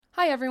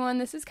Hi everyone,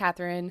 this is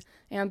Catherine,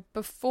 and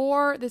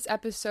before this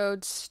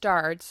episode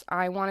starts,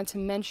 I wanted to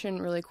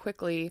mention really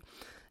quickly,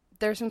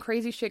 there's some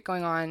crazy shit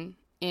going on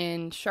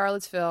in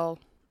Charlottesville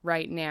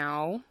right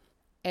now.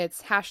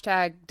 It's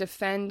hashtag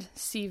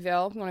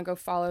DefendCville, if you want to go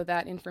follow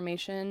that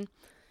information.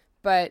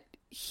 But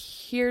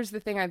here's the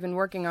thing I've been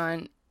working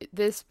on.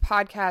 This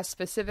podcast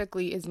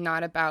specifically is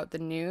not about the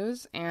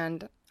news,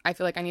 and I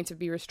feel like I need to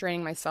be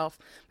restraining myself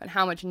on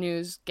how much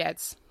news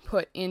gets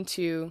put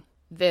into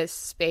this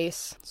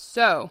space.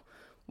 So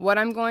what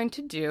I'm going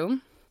to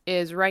do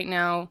is right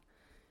now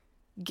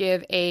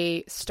give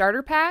a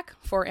starter pack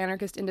for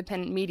anarchist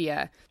independent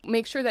media.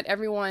 Make sure that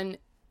everyone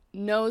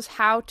knows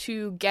how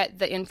to get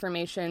the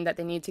information that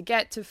they need to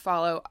get to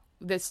follow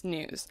this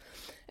news.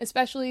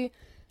 Especially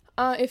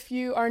if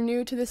you are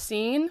new to the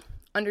scene,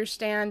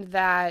 understand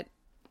that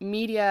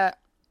media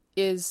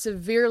is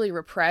severely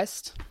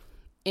repressed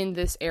in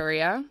this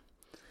area.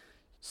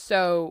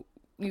 So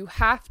you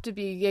have to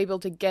be able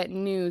to get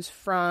news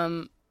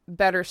from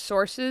better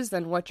sources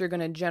than what you're going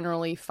to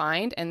generally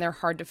find, and they're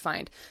hard to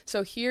find.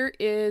 So here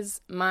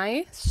is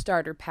my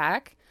starter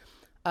pack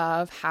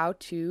of how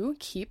to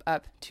keep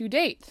up to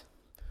date.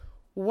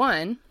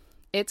 1,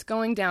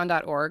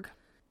 itsgoingdown.org.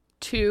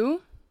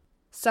 2,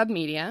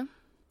 Submedia.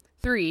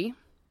 3,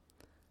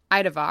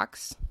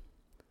 Idavox.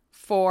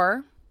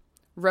 4,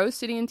 Rose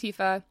City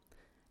Antifa.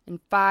 And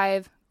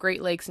 5,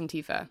 Great Lakes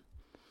Antifa.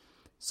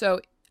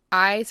 So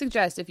I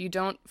suggest, if you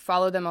don't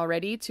follow them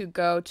already, to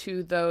go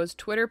to those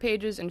Twitter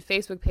pages and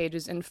Facebook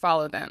pages and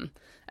follow them.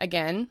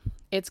 Again,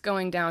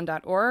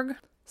 itsgoingdown.org,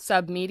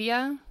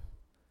 Submedia,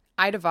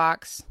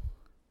 Idavox,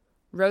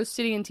 Rose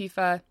City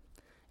Antifa,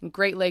 and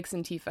Great Lakes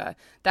Antifa.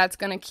 That's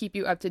going to keep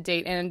you up to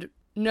date, and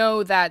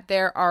know that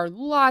there are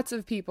lots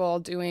of people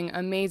doing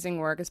amazing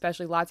work,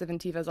 especially lots of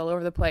Antifas all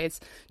over the place,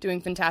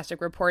 doing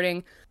fantastic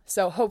reporting.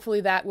 So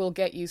hopefully that will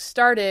get you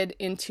started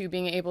into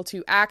being able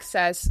to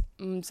access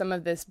some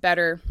of this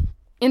better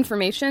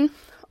information.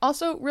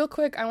 Also, real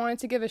quick, I wanted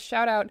to give a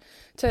shout out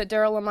to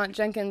Daryl Lamont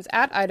Jenkins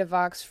at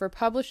Idavox for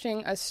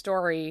publishing a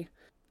story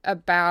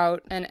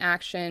about an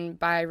action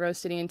by Rose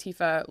City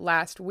Antifa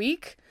last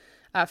week,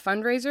 a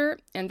fundraiser,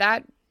 and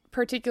that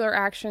particular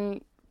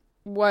action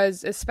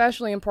was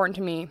especially important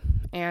to me,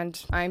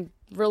 and I'm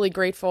really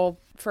grateful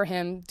for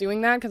him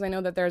doing that, because I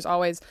know that there's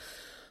always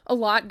a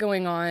lot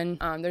going on.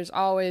 There's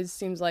always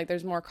seems like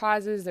there's more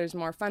causes, there's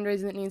more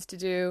fundraising that needs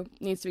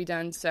to be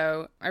done,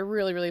 so I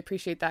really, really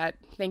appreciate that.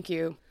 Thank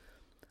you.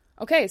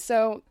 Okay,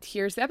 so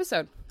here's the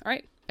episode. All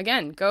right,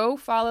 again, go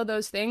follow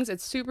those things.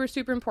 It's super,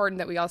 super important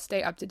that we all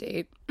stay up to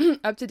date,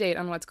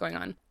 on what's going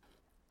on.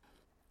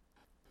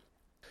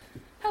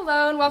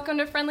 Hello, and welcome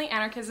to Friendly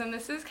Anarchism.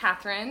 This is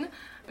Catherine.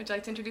 Would you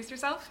like to introduce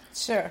yourself?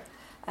 Sure.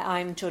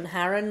 I'm Joan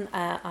Haran.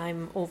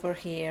 I'm over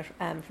here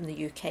from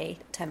the UK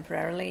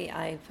temporarily.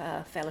 I've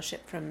a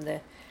fellowship from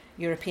the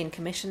European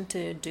Commission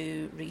to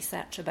do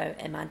research about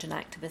Imagine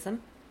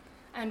activism.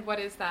 And what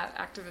is that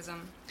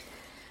activism?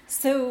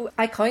 So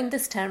I coined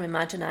this term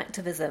Imagine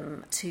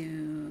activism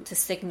to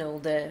signal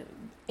the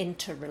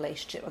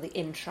interrelationship or the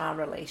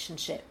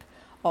intra-relationship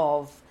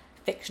of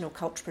fictional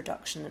culture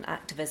production and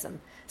activism.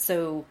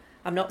 So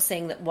I'm not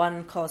saying that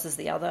one causes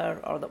the other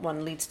or that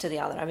one leads to the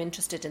other. I'm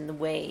interested in the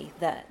way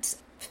that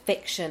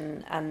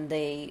fiction and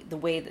the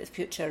way that the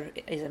future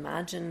is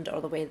imagined, or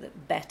the way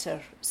that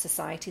better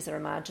societies are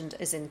imagined,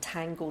 is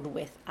entangled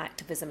with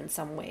activism in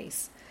some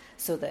ways.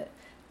 So that,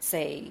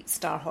 say,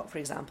 Starhawk, for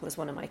example, is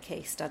one of my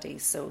case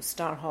studies. So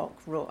Starhawk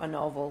wrote a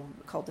novel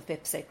called The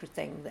Fifth Sacred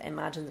Thing that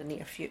imagines a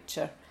near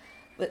future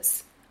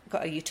that's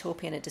got a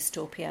utopia and a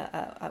dystopia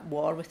at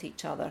war with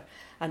each other.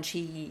 And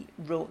she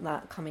wrote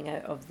that coming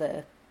out of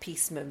the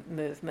peace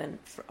movement,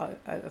 out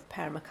of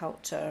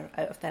permaculture,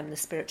 out of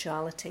feminist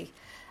spirituality,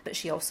 but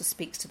she also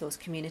speaks to those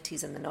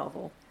communities in the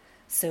novel.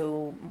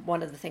 So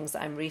one of the things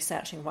that I'm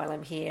researching while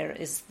I'm here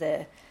is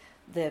the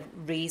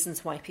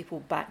reasons why people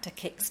backed a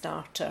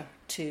Kickstarter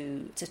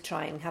to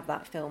try and have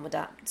that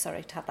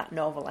to have that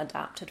novel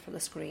adapted for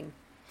the screen.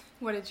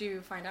 What did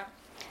you find out?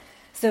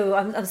 So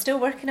I'm still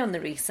working on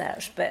the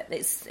research, but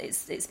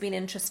it's been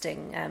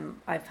interesting.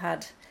 I've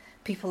had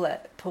people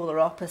at polar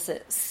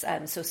opposites.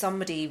 So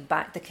somebody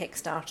backed the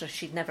Kickstarter.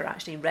 She'd never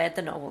actually read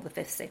the novel The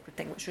Fifth Sacred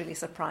Thing, which really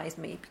surprised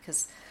me,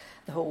 because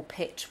the whole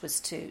pitch was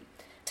to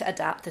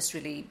adapt this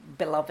really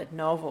beloved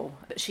novel.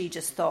 But she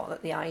just thought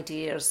that the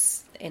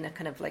ideas in a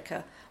kind of like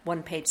a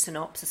one-page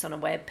synopsis on a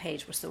web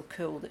page were so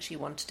cool that she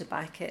wanted to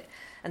back it.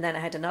 And then I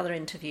had another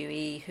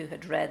interviewee who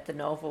had read the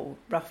novel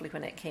roughly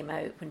when it came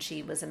out, when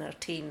she was in her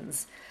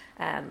teens,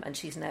 and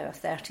she's now a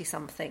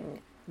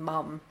 30-something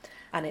mum,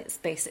 and it's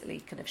basically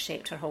kind of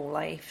shaped her whole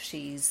life.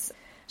 She's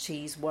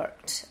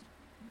worked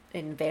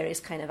in various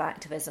kind of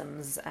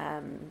activisms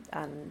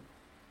and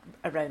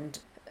around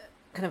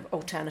kind of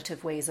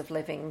alternative ways of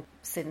living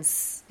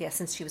since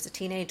she was a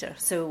teenager.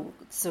 So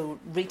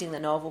reading the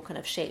novel kind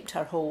of shaped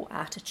her whole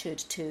attitude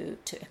to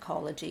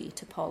ecology,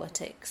 to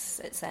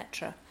politics,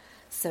 etc.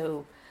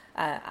 So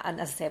and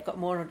as I say, I've got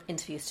more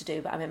interviews to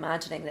do, but I'm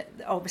imagining that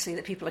obviously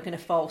that people are going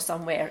to fall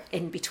somewhere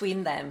in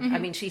between them. Mm-hmm. I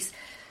mean,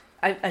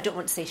 I don't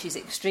want to say she's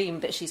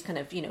extreme, but she's kind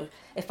of,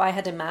 if I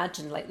had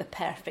imagined like the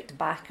perfect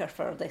backer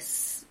for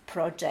this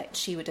project,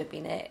 she would have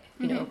been it,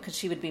 because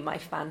she would be my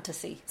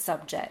fantasy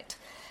subject,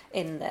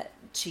 in that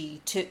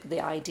she took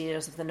the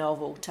ideas of the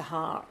novel to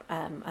heart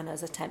and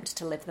has attempted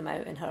to live them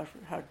out in her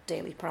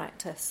daily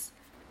practice.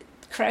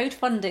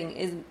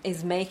 Crowdfunding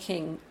is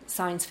making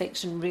science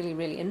fiction really,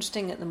 really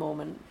interesting at the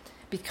moment,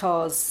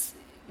 because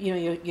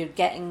you're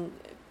getting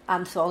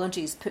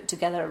anthologies put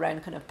together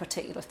around kind of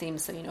particular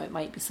themes. So it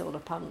might be solar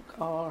punk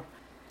or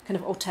kind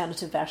of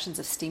alternative versions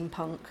of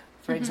steampunk,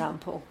 for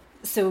example.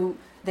 So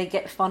they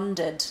get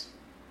funded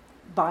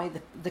by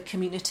the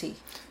community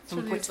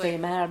from which they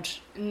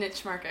emerge.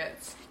 Niche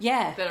markets.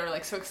 Yeah. That are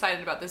like so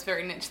excited about this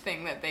very niche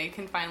thing that they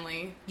can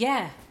finally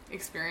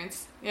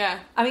experience. Yeah.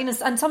 I mean,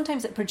 and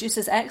sometimes it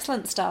produces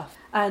excellent stuff.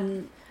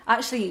 And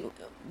actually,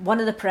 one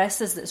of the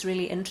presses that's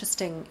really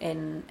interesting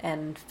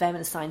in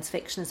feminist science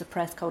fiction is a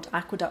press called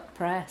Aqueduct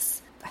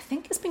Press. I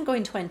think it's been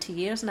going 20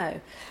 years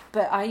now.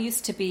 But I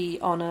used to be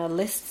on a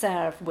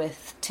listserv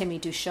with Timmy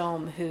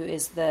Duchamp, who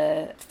is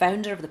the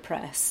founder of the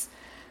press.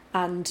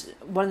 And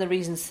one of the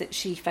reasons that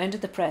she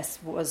founded the press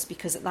was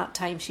because at that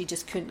time she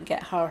just couldn't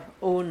get her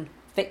own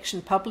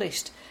fiction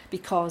published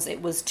because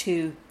it was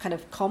too kind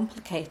of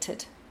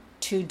complicated,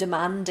 too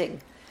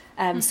demanding.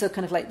 So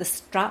kind of like the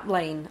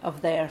strapline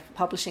of their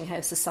publishing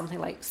house is something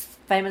like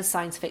feminist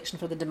science fiction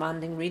for the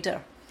demanding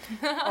reader.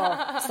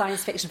 Or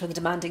science fiction for the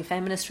demanding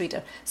feminist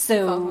reader.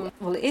 So,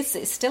 well,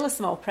 it's still a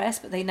small press,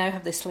 but they now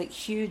have this like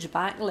huge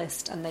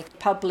backlist, and they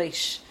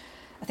publish,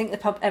 I think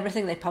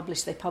everything they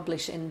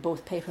publish in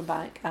both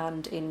paperback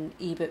and in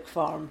ebook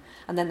form.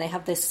 And then they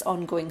have this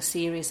ongoing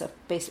series of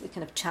basically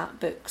kind of chat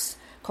books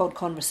called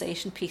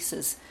conversation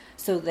pieces.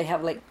 So they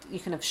have like, you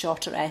can have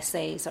shorter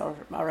essays or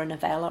a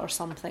novella or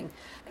something.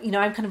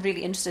 I'm kind of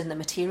really interested in the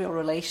material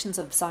relations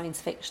of science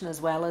fiction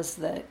as well as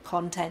the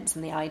contents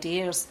and the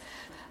ideas.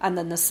 And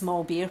then the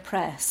Small Beer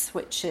Press,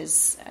 which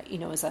is,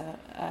 is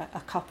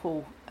a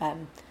couple. I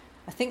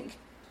think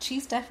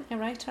she's definitely a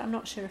writer. I'm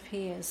not sure if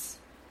he is.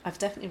 I've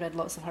definitely read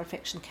lots of her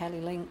fiction, Kelly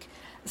Link.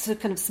 So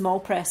kind of small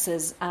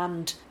presses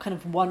and kind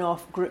of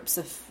one-off groups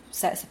of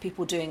sets of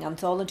people doing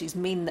anthologies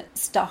mean that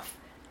stuff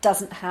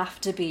doesn't have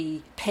to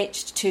be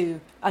pitched to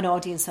an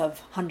audience of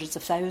hundreds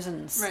of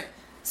thousands. Right.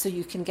 So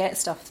you can get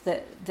stuff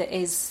that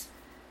is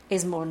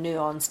more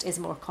nuanced, is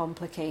more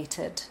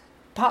complicated,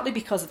 partly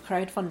because of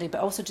crowdfunding, but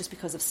also just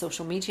because of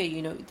social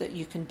media, that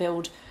you can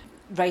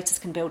writers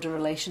can build a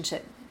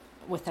relationship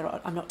with their,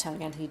 I'm not telling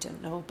you anything you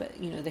don't know, but,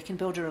 they can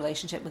build a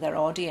relationship with their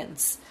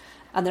audience,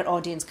 and their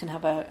audience can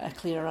have a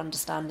clearer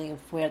understanding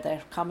of where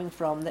they're coming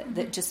from,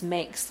 that just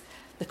makes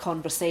the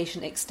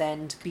conversation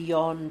extend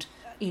beyond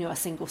a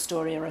single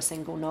story or a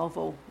single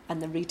novel,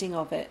 and the reading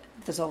of it,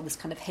 there's all this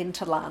kind of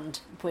hinterland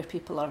where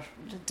people are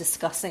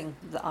discussing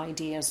the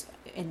ideas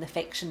in the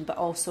fiction, but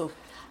also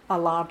a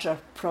larger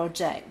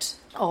project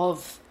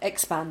of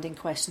expanding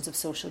questions of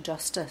social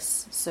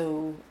justice.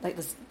 So like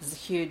there's a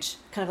huge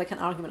kind of like an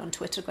argument on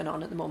Twitter going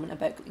on at the moment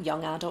about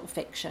young adult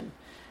fiction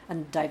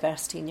and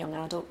diversity in young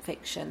adult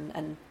fiction,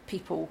 and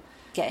people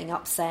getting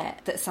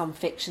upset that some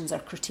fictions are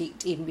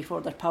critiqued even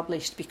before they're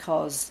published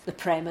because the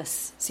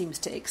premise seems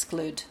to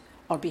exclude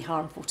or be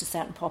harmful to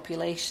certain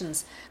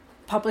populations.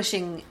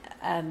 Publishing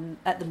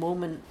at the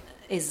moment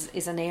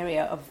is an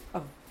area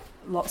of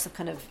lots of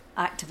kind of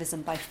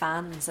activism by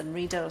fans and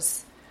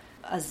readers,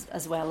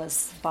 as well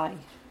as by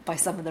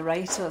some of the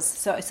writers.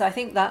 So I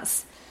think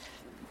that's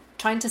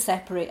trying to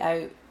separate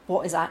out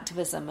what is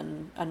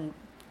activism and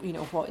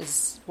what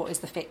is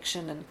the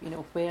fiction,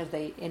 and where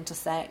they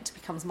intersect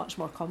becomes much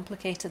more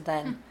complicated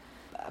then.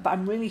 But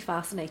I'm really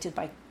fascinated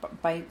by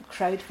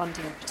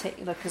crowdfunding in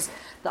particular, because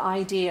the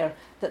idea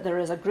that there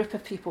is a group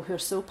of people who are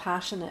so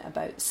passionate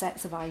about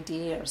sets of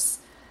ideas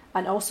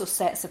and also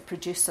sets of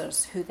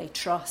producers who they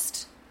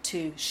trust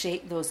to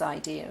shape those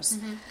ideas,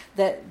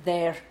 that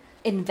they're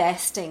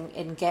investing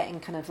in getting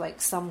kind of like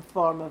some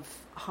form of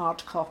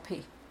hard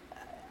copy,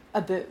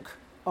 a book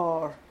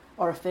or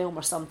a film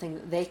or something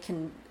that they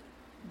can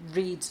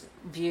read,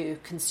 view,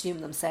 consume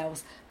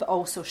themselves, but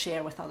also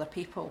share with other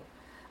people,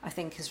 I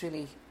think is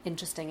really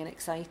interesting and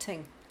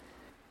exciting.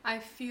 I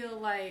feel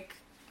like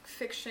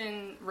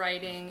fiction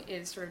writing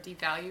is sort of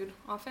devalued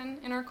often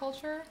in our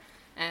culture,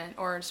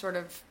 or sort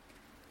of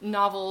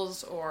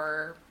novels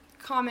or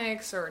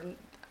comics or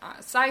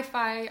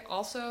sci-fi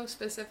also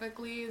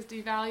specifically is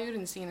devalued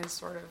and seen as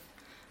sort of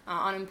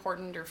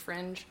unimportant or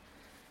fringe.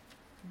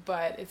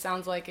 But it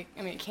sounds like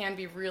it can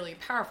be really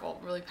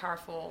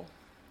powerful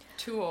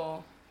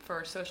tool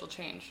for social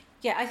change.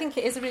 Yeah, I think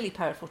it is a really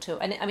powerful tool.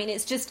 And I mean,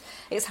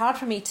 it's hard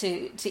for me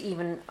to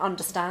even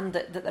understand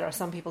that there are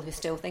some people who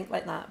still think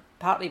like that,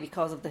 partly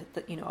because of the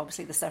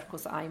obviously the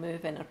circles that I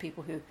move in are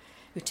people who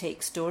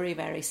take story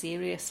very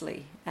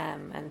seriously,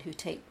 and who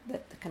take the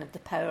kind of the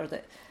power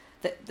that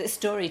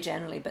story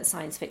generally, but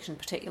science fiction in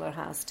particular,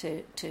 has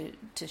to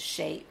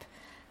shape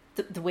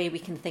the way we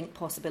can think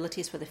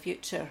possibilities for the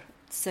future.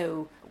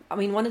 So, I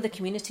mean, one of the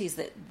communities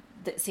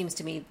that seems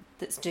to me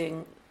that's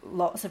doing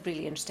lots of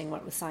really interesting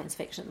work with science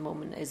fiction at the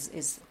moment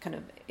is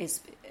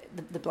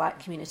the black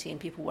community and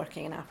people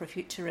working in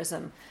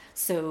Afrofuturism.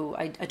 So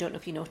I don't know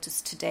if you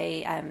noticed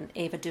today,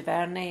 Ava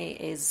DuVernay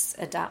is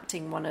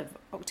adapting one of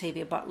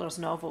Octavia Butler's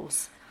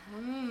novels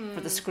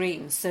for the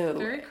screen. So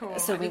very cool.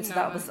 So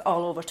that was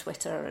all over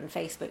Twitter and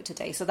Facebook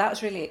today. So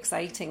that's really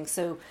exciting.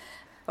 So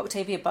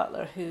Octavia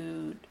Butler,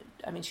 who,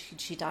 I mean,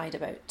 she died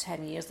about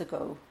 10 years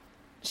ago.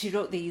 She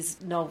wrote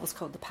these novels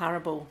called the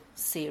Parable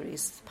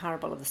series, the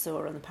Parable of the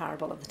Sower and the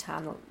Parable of the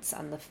Talents,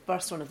 and the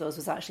first one of those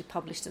was actually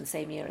published in the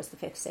same year as The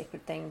Fifth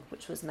Sacred Thing,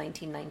 which was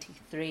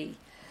 1993.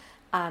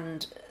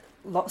 And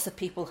lots of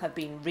people have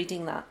been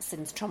reading that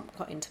since Trump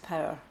got into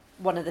power.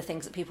 One of the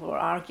things that people were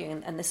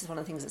arguing, and this is one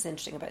of the things that's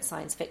interesting about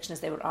science fiction, is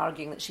they were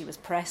arguing that she was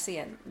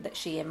prescient, that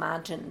she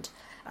imagined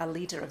a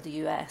leader of the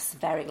US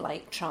very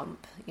like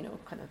Trump, you know,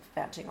 kind of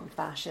verging on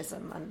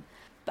fascism.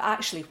 But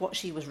actually what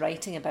she was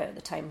writing about at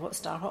the time, what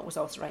Starhawk was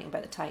also writing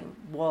about at the time,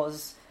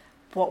 was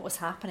what was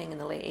happening in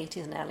the late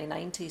 80s and early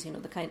 90s, you know,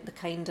 the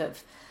kind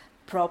of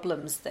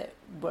problems that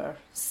we're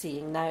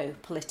seeing now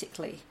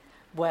politically,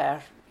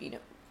 where, you know,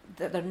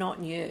 they're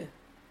not new.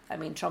 I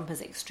mean, Trump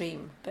is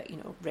extreme, but, you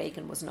know,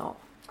 Reagan was not.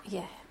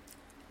 Yeah,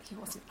 he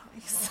wasn't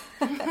nice.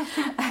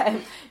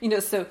 You know,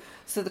 so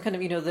the kind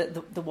of, you know,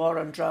 the war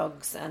on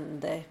drugs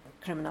and the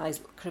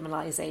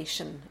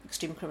criminalisation,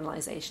 extreme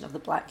criminalisation of the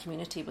black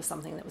community was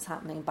something that was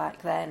happening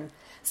back then.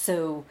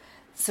 So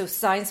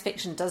science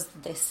fiction does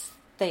this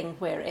thing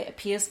where it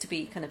appears to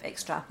be kind of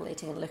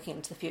extrapolating and looking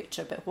into the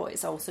future, but what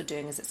it's also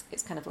doing is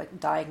it's kind of like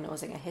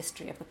diagnosing a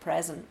history of the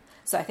present.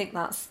 So I think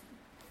that's,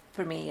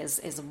 for me, is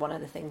one of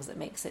the things that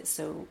makes it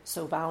so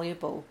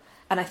valuable.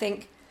 And I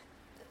think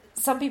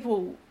some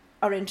people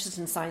are interested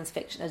in science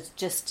fiction as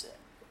just,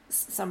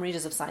 some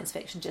readers of science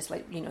fiction just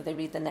like, you know, they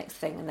read the next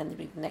thing and then they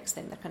read the next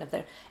thing.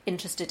 They're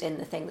interested in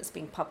the thing that's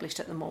being published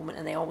at the moment,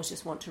 and they always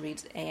just want to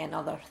read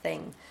another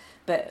thing.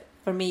 But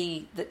for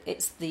me,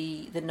 it's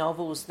the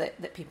novels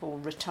that people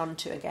return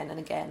to again and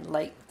again,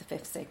 like The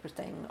Fifth Sacred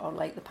Thing or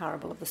like The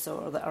Parable of the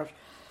Sower, that are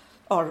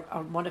or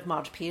one of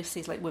Marge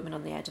Piercy's, like Women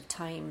on the Edge of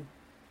Time.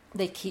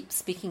 They keep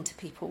speaking to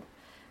people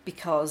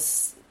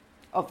because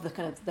of the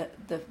kind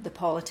of the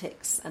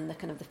politics and the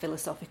kind of the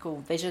philosophical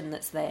vision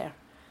that's there.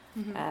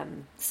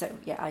 Mm-hmm. So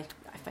yeah, I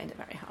find it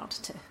very hard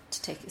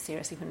to take it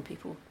seriously when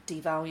people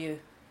devalue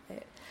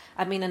it.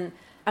 I mean,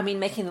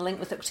 making the link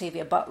with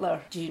Octavia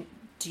Butler, do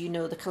you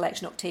know the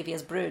collection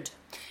Octavia's Brood?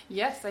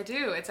 Yes, I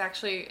do. It's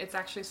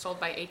actually sold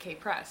by AK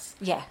Press.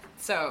 Yeah.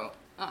 So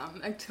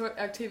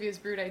Octavia's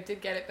Brood, I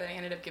did get it, but I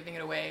ended up giving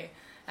it away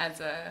as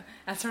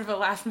sort of a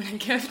last minute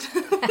gift.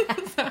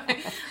 So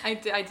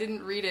I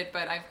didn't read it,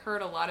 but I've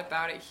heard a lot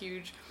about it.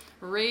 Huge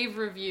rave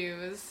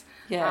reviews.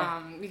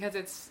 Yeah. Because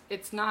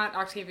it's not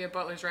Octavia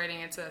Butler's writing.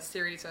 It's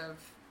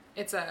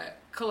a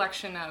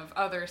collection of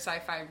other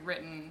sci-fi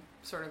written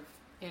sort of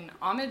in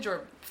homage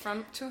or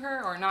to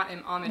her, or not in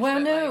homage. Well,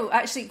 but no,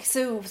 like, actually.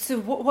 So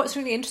what's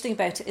really interesting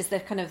about it is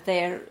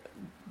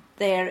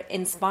they're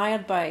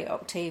inspired by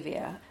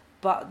Octavia,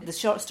 but the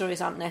short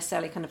stories aren't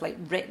necessarily kind of like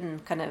written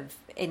kind of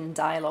in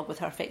dialogue with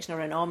her fiction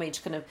or in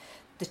homage. Kind of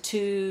the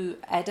two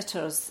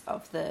editors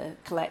of the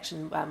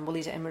collection,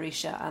 Walida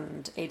Imarisha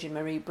and Adrienne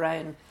Marie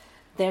Brown,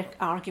 their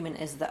argument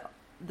is that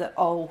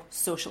all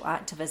social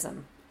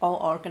activism, all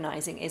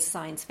organising is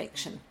science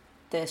fiction.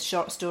 The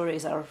short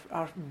stories are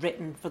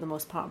written for the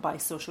most part by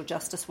social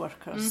justice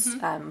workers,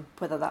 mm-hmm.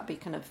 Whether that be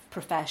kind of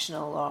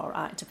professional or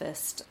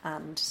activist.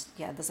 And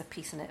yeah, there's a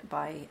piece in it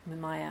by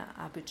Mumaya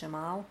Abu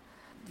Jamal.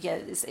 Yeah,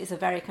 it's a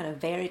very kind of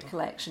varied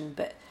collection,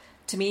 but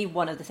to me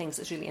one of the things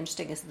that's really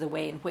interesting is the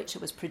way in which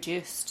it was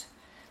produced.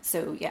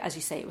 So yeah, as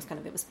you say, it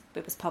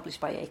was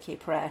published by AK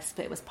Press,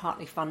 but it was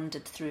partly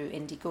funded through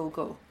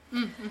Indiegogo.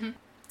 Mm-hmm.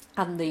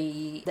 And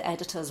the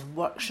editors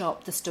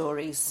workshopped the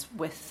stories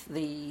with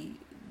the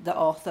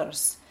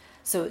authors.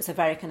 So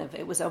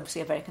it was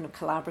obviously a very kind of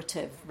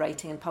collaborative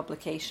writing and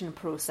publication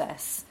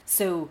process.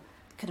 So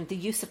kind of the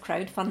use of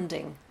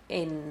crowdfunding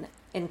in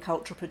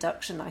cultural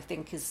production, I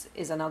think,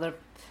 is another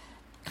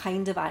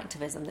kind of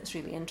activism that's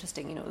really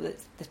interesting. You know,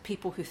 the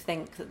people who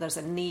think that there's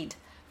a need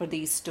for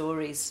these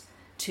stories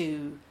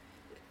to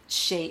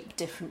shape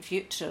different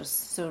futures.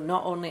 So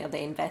not only are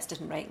they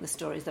invested in writing the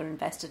stories, they're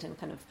invested in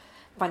kind of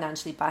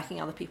financially backing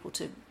other people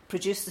to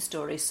produce the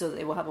stories so that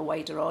they will have a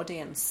wider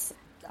audience.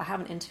 I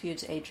haven't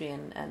interviewed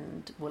Adrienne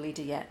and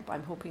Walida yet, but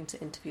I'm hoping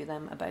to interview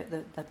them about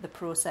the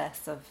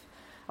process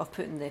of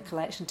putting the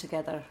collection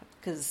together,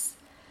 because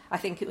I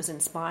think it was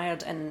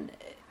inspired, and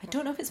I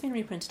don't know if it's been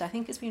reprinted. I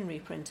think it's been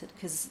reprinted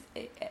because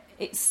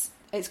it's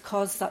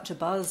caused such a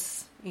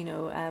buzz. You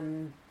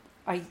know,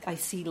 I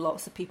see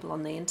lots of people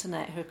on the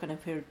internet who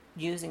are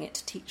using it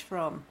to teach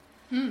from,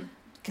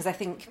 because I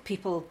think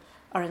people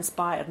are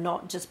inspired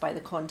not just by the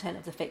content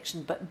of the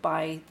fiction, but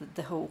by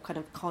the whole kind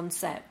of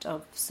concept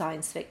of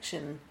science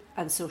fiction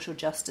and social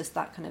justice,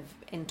 that kind of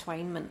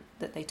entwinement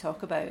that they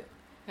talk about.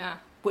 Yeah.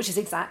 Which is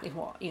exactly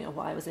what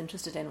I was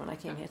interested in when I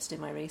came here to do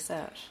my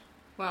research.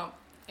 Well,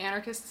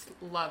 Anarchists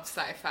love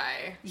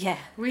sci-fi. Yeah.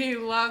 We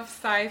love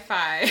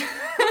sci-fi.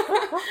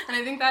 And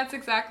I think that's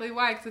exactly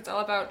why, because it's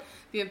all about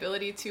the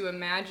ability to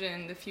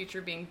imagine the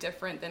future being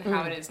different than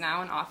how it is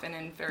now, and often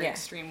in very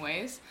extreme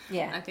ways.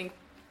 Yeah. And I think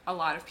a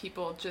lot of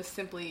people just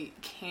simply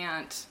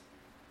can't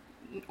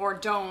or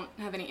don't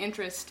have any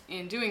interest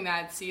in doing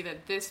that, see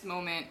that this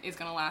moment is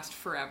going to last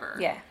forever.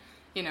 Yeah.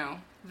 You know,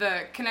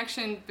 the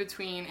connection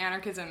between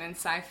anarchism and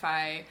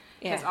sci-fi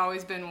has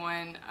always been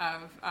one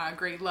of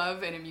great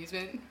love and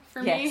amusement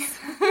for me.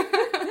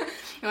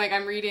 Like,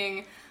 I'm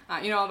reading,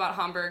 all about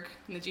Hamburg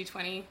and the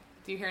G20.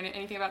 Do you hear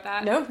anything about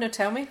that? No,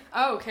 tell me.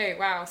 Oh, okay,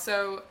 wow.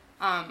 So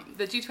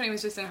the G20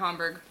 was just in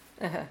Hamburg,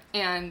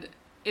 and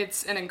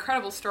it's an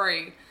incredible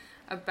story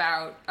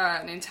about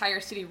an entire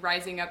city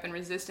rising up in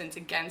resistance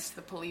against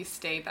the police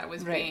state that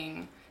was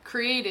being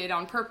created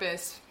on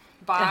purpose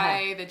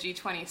by the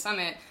G20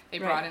 summit. They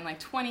brought in like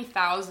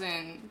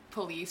 20,000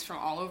 police from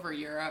all over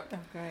Europe. Oh,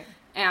 great.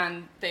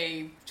 And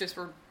they just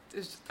were...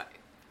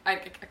 I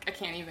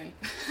can't even.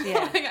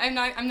 Yeah.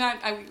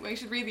 Like, I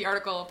should read the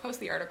article, post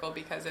the article,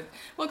 because it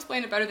will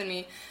explain it better than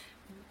me.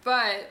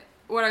 But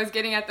what I was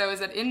getting at, though,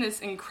 is that in this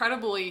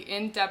incredibly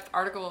in-depth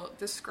article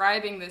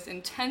describing this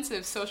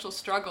intensive social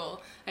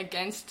struggle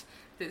against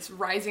this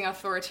rising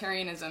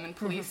authoritarianism and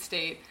police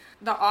state,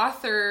 the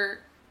author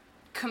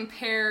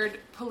compared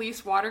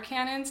police water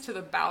cannons to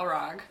the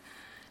Balrog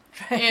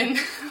in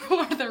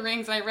Lord of the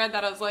Rings. And I read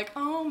that, I was like,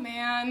 oh,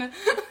 man.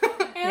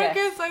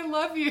 Anarchists, I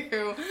love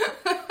you.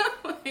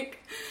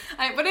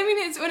 But I mean,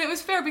 it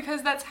was fair,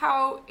 because that's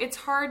how it's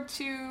hard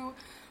to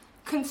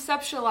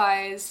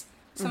conceptualize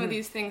some of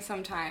these things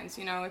sometimes.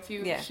 You know, if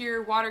you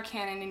hear water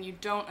cannon and you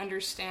don't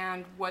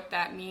understand what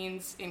that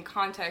means in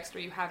context, or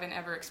you haven't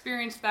ever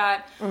experienced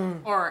that,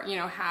 or,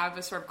 have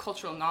a sort of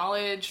cultural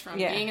knowledge from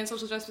being in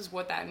social justice,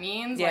 what that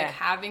means, like,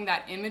 having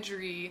that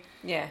imagery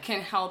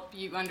can help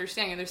you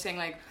understand.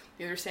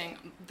 They're saying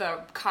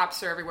the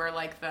cops are everywhere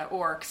like the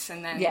orcs,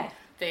 and then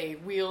they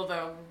wheel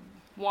the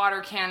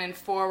water cannon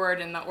forward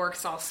and the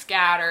orcs all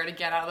scatter to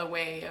get out of the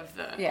way of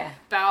the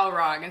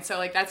Balrog. And so,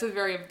 like, that's a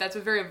very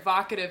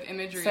evocative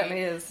imagery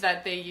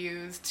that they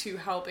use to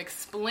help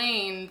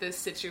explain this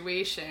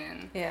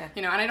situation. Yeah.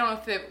 And I don't know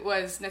if it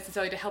was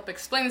necessarily to help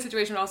explain the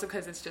situation, but also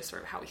because it's just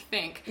sort of how we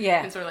think.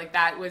 Yeah. And sort of like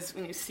that was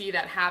when you see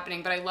that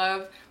happening. But I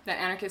love that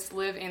anarchists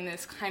live in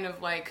this kind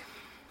of like,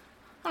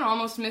 I don't know,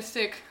 almost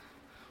mystic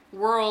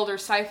world or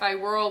sci-fi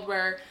world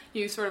where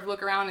you sort of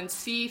look around and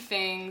see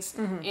things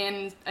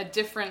in a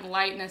different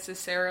light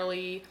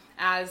necessarily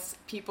as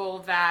people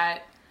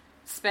that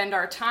spend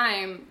our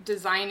time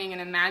designing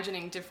and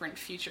imagining different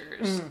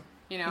futures,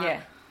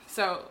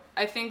 So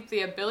I think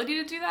the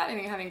ability to do that, I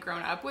think having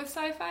grown up with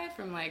sci-fi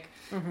from like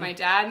my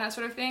dad and that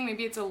sort of thing,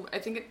 maybe I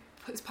think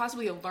it's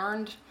possibly a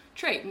learned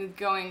trait, and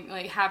going,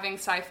 like, having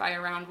sci-fi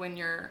around when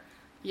you're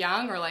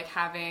young, or like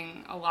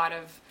having a lot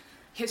of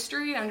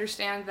history to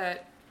understand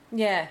that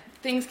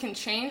things can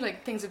change.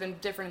 Like, things have been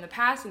different in the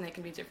past, and they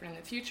can be different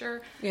in the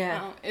future.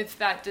 Yeah. If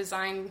that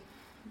design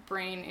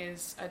brain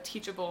is a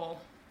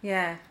teachable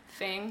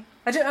thing.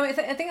 I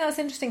think that's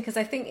interesting, because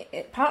I think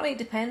it partly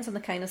depends on the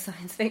kind of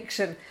science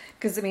fiction.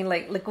 Because, I mean,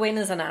 like, Le Guin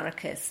is an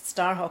anarchist,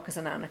 Starhawk is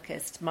an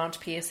anarchist, Marge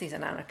Piercy is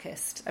an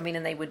anarchist. I mean,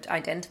 and they would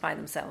identify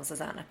themselves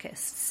as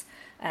anarchists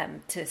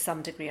to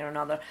some degree or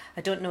another.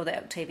 I don't know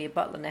that Octavia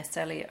Butler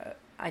necessarily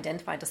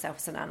identified herself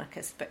as an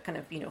anarchist, but kind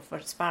of, for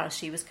as far as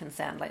she was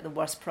concerned, like, the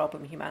worst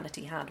problem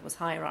humanity had was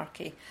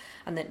hierarchy,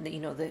 and then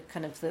the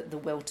kind of the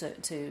will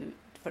to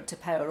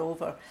power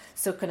over.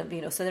 So kind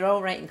of, so they're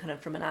all writing kind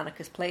of from an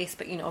anarchist place.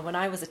 But when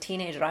I was a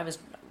teenager, I was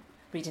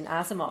reading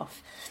Asimov,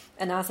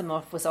 and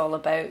Asimov was all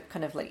about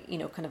kind of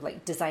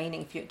like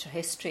designing future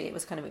history. It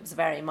was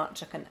very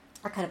much a kind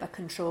of a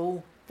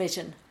control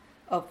vision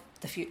of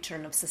the future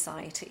and of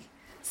society.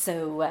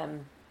 So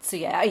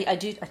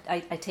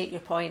I take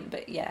your point,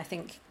 but I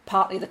think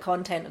partly the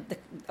content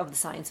of the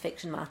science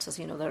fiction matters.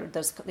 There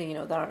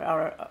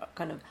are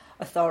kind of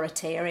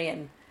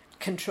authoritarian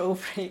control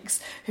freaks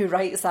who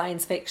write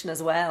science fiction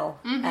as well,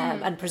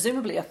 and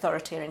presumably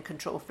authoritarian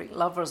control freak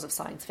lovers of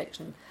science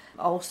fiction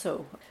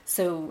also.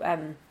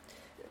 So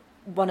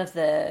one of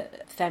the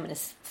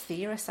feminist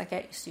theorists, I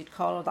guess you'd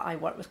call her, that I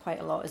work with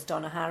quite a lot is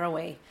Donna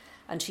Haraway.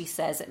 And she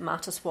says it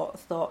matters what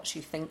thoughts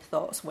you think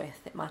thoughts with.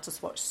 It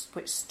matters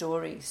which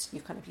stories you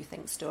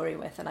think story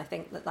with. And I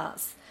think that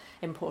that's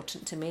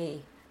important to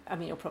me. I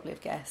mean, you'll probably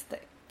have guessed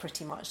that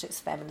pretty much it's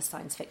feminist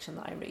science fiction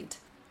that I read.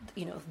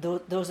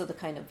 Those are the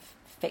kind of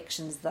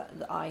fictions that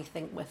I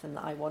think with and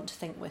that I want to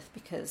think with,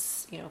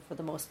 because, for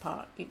the most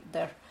part,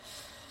 they're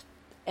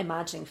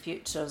imagining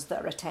futures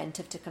that are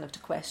attentive to kind of to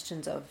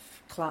questions of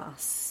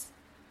class,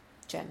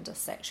 gender,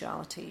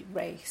 sexuality,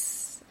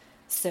 race.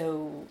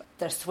 So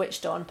they're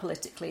switched on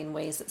politically in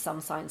ways that some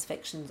science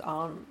fictions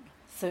aren't.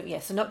 So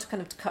so not to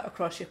kind of to cut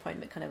across your point,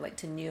 but kind of like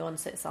to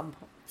nuance it some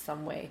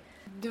way.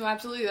 No,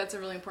 absolutely, that's a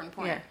really important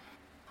point. Yeah.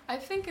 I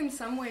think in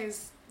some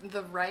ways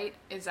the right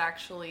is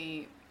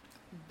actually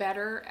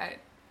better at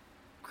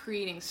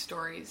creating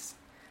stories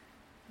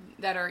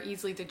that are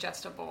easily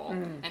digestible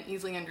and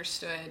easily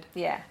understood.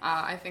 Yeah.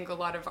 I think a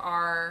lot of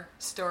our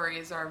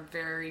stories are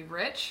very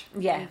rich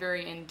Yeah. and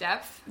very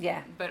in-depth,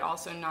 Yeah. but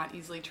also not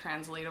easily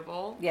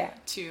translatable Yeah.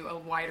 to a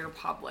wider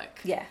public.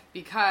 Yeah.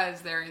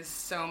 Because there is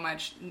so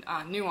much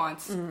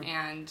nuance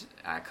and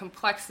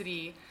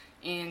complexity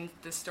in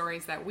the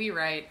stories that we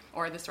write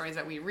or the stories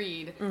that we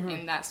read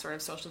in that sort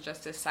of social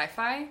justice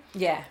sci-fi.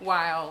 Yeah.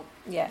 While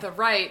Yeah. the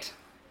right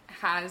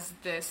has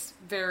this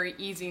very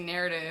easy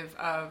narrative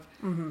of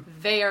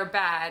they are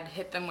bad,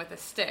 hit them with a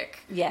stick.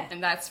 Yeah.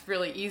 And that's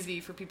really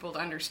easy for people to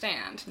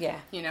understand. Yeah.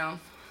 You know?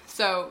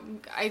 So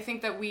I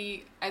think that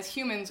we, as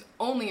humans,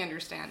 only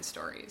understand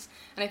stories.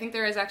 And I think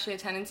there is actually a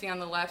tendency on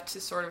the left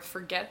to sort of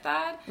forget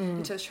that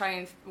and to try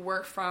and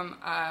work from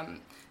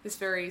this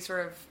very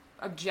sort of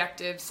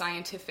objective,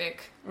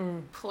 scientific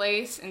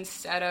place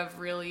instead of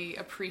really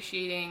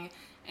appreciating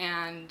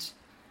and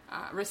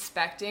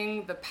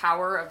respecting the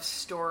power of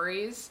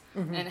stories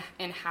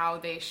and how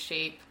they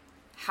shape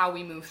how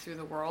we move through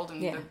the world,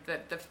 and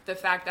the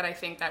fact that I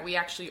think that we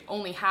actually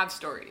only have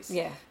stories.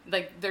 Yeah.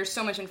 Like, there's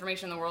so much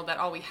information in the world that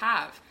all we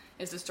have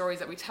is the stories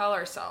that we tell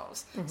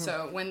ourselves.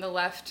 So when the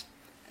left,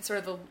 sort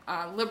of the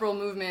liberal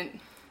movement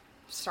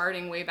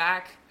starting way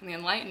back in the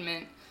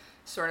Enlightenment,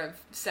 sort of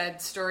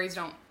said stories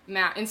don't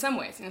matter, in some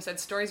ways, said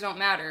stories don't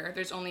matter,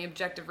 there's only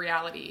objective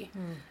reality.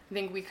 I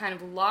think we kind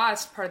of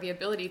lost part of the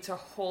ability to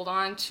hold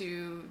on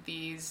to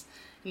these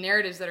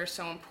narratives that are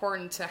so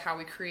important to how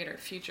we create our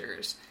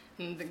futures.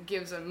 And that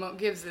gives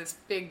this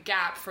big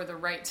gap for the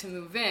right to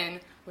move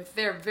in with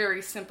their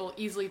very simple,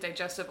 easily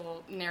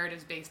digestible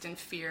narratives based in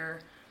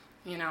fear,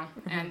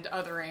 and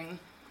othering.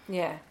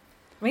 Yeah.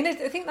 I mean, I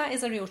think that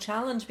is a real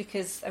challenge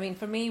because, I mean,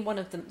 for me, one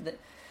of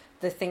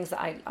the things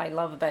that I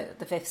love about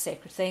the Fifth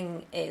Sacred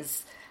Thing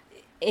is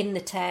in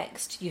the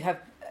text you have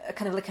a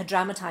kind of like a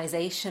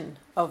dramatisation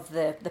of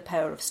the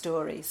power of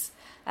stories.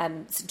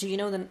 So do you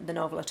know the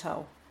novel at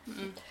all?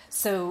 Mm-mm.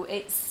 So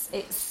it's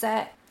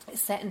set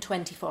in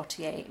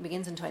 2048. It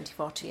begins in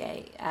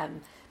 2048.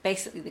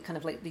 Basically, the kind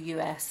of like the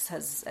US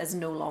has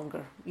no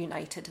longer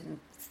united,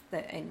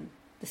 and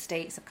the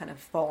states have kind of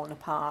fallen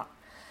apart.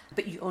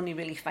 But you only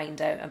really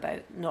find out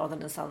about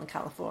Northern and Southern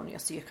California,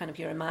 so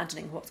you're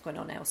imagining what's going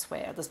on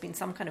elsewhere. There's been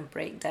some kind of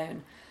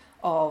breakdown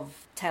of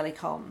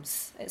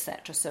telecoms,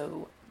 etc.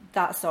 So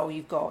that's all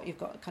you've got. You've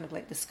got kind of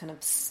like this kind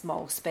of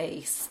small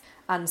space.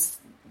 And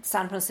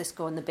San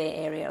Francisco and the Bay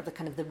Area are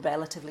the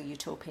relatively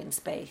utopian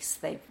space.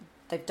 They've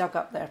dug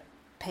up their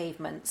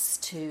pavements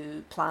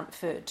to plant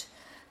food.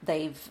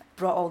 They've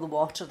brought all the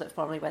water that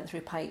formerly went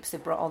through pipes.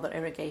 They've brought all their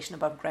irrigation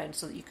above ground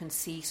so that you can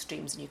see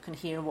streams and you can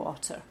hear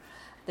water.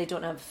 They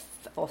don't have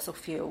fossil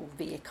fuel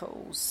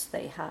vehicles.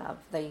 They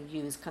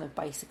use kind of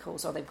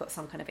bicycles, or they've got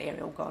some kind of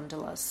aerial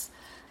gondolas.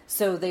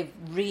 So they've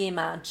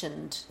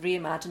reimagined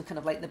kind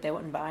of like the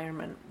built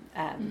environment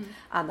and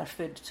their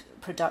food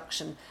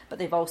production, but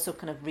they've also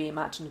kind of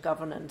reimagined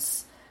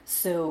governance.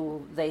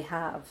 So they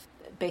have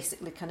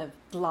basically kind of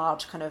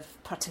large kind of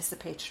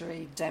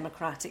participatory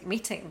democratic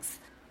meetings.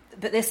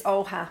 But this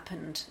all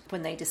happened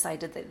when they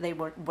decided that they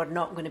were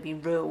not going to be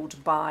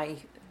ruled by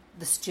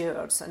the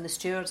stewards, and the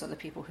stewards are the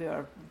people who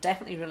are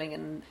definitely ruling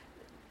in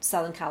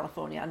Southern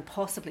California and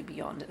possibly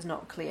beyond. It's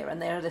not clear,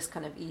 and they're this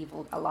kind of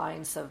evil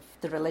alliance of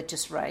the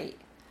religious right,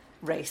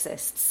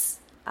 racists,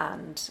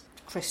 and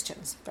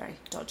Christians, very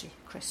dodgy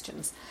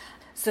Christians.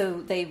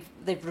 So they've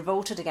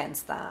revolted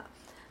against that,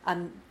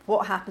 and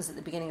what happens at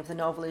the beginning of the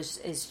novel is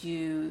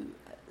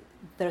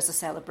there's a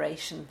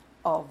celebration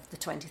of the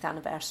 20th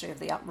anniversary of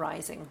the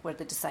uprising where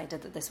they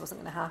decided that this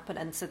wasn't going to happen,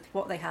 and so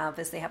what they have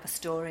is they have a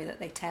story that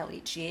they tell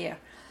each year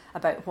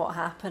about what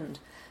happened.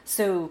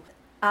 So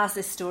as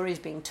this story is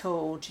being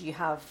told,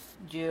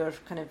 you're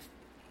kind of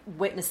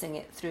witnessing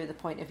it through the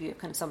point of view of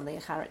kind of some of the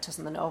characters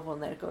in the novel,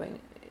 and they're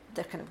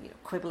kind of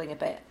quibbling a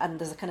bit, and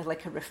there's a kind of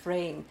like a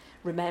refrain: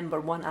 remember,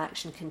 one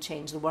action can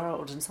change the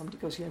world. And somebody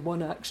goes, yeah,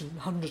 one action,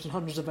 hundreds and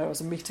hundreds of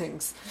hours of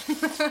meetings.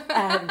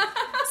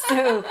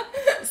 So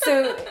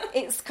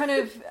it's kind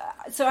of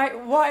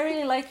what I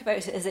really like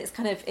about it is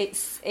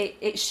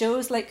it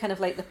shows like kind of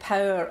like the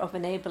power of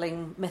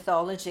enabling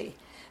mythology,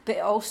 but it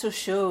also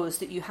shows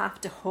that you have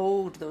to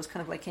hold those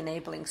kind of like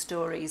enabling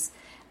stories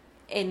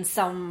in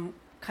some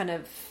kind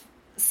of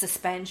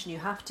suspension. You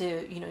have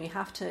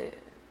to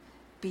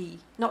be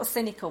not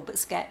cynical but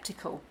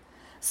skeptical.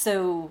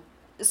 So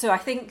I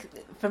think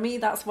for me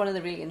that's one of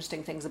the really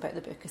interesting things about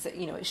the book, is that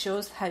it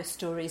shows how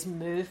stories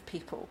move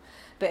people,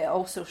 but it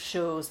also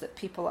shows that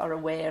people are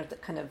aware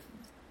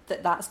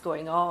that that's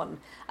going on,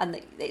 and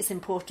that it's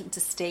important to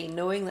stay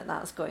knowing that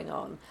that's going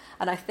on.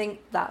 And I think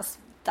that's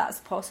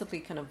possibly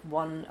kind of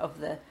one of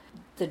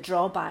the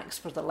drawbacks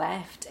for the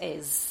left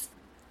is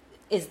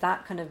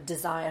that kind of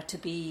desire to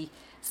be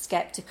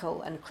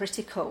skeptical and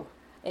critical.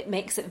 It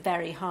makes it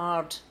very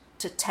hard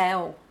to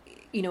tell,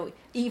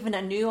 even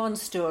a nuanced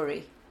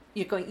story.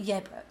 You're going,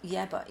 yeah,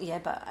 but,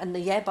 and the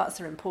yeah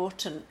buts are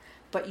important,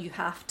 but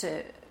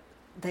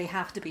they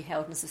have to be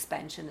held in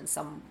suspension in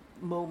some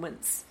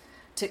moments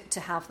to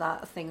have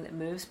that thing that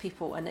moves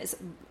people. And it's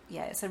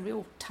a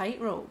real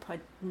tightrope.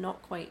 I'm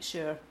not quite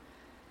sure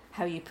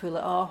how you pull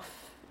it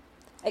off,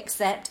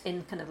 except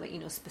in kind of like,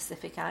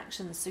 specific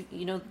actions. So,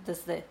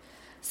 there's the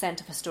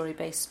Centre for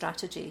Story-Based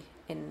Strategy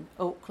in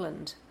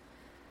Oakland,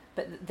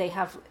 but they've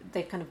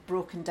kind of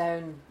broken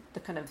down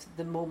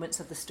the moments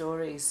of the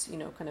stories,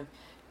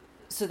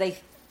 so they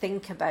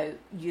think about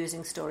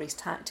using stories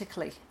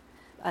tactically,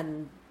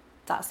 and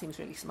that seems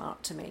really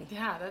smart to me.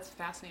 Yeah, that's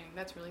fascinating.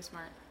 That's really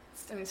smart.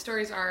 I mean,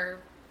 stories are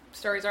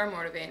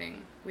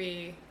motivating.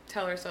 We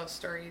tell ourselves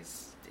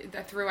stories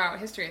throughout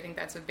history. I think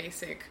that's a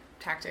basic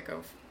tactic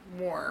of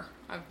war,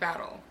 of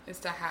battle, is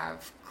to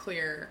have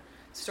clear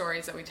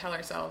stories that we tell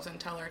ourselves and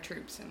tell our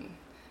troops and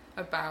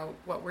about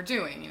what we're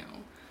doing,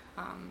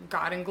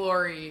 God and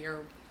glory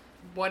or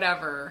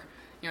whatever,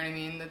 you know what I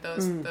mean? That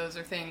those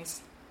are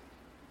things.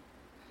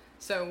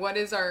 So what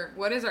is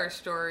our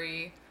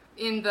story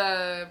in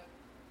the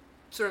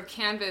sort of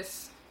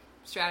Canvas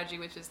strategy,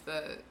 which is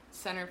the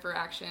Center for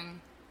Action?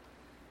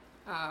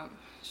 What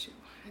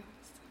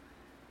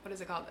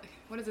is it called?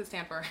 What does it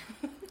stand for?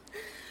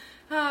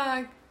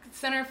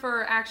 Center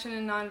for Action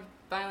and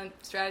Nonviolent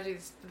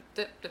Strategies.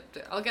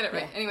 I'll get it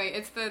right. Yeah. Anyway,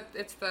 it's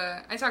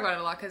the. I talk about it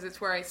a lot because it's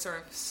where I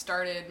sort of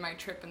started my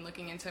trip in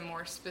looking into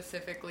more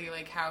specifically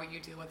like how you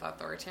deal with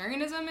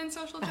authoritarianism in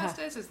social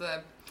justice. Is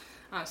the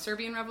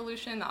Serbian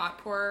Revolution, the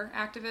Otpor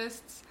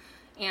activists.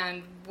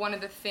 And one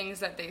of the things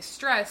that they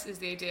stress is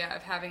the idea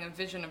of having a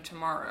vision of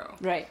tomorrow.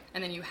 Right.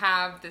 And then you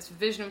have this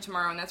vision of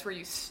tomorrow, and that's where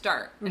you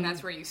start, and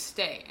that's where you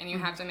stay. And you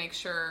have to make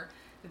sure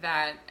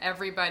that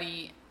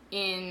everybody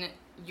in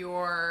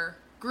your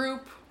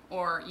group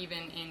or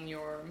even in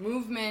your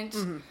movement,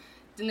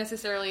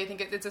 necessarily, I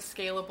think it's a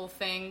scalable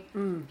thing,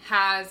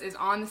 is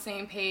on the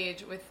same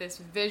page with this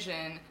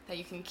vision that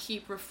you can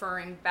keep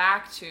referring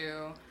back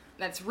to,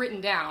 that's written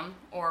down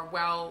or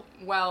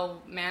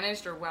well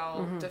managed or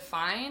well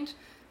defined,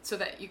 so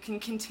that you can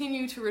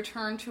continue to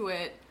return to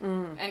it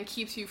and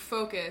keeps you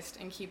focused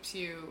and keeps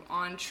you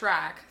on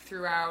track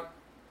throughout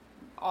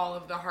all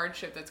of the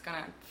hardship that's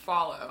going to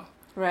follow.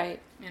 Right.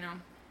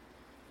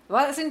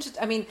 Well, that's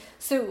interesting. I mean,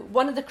 so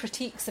one of the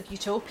critiques of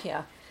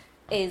utopia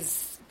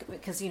is,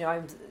 because,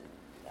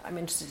 I'm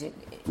interested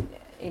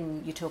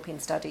in utopian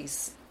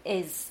studies,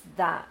 is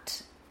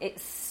that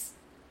it's,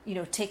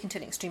 taken to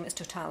an extreme, it's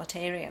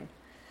totalitarian.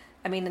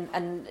 I mean,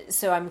 and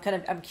so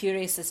I'm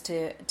curious as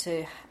to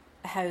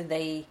how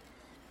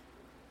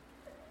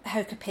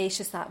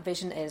capacious that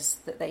vision is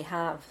that they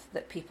have,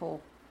 that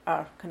people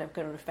are kind of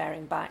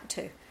referring back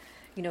to.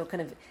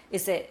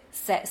 Is it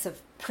sets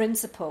of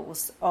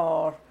principles,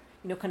 or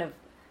kind of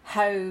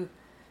how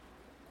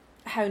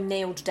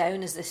nailed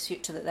down is this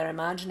future that they're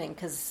imagining?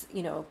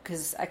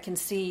 Because I can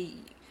see,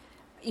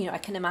 I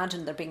can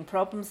imagine there being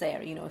problems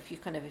there.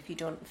 If you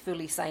don't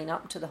fully sign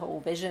up to the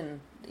whole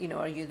vision,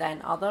 are you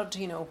then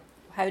othered?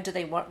 How do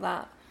they work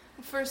that?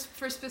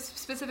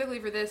 Specifically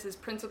for this, is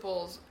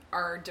principles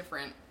are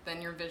different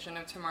than your vision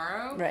of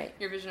tomorrow. Right.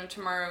 Your vision of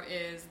tomorrow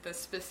is the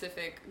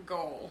specific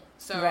goal.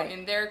 So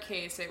in their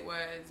case, it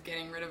was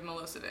getting rid of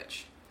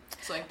Milosevic.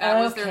 So that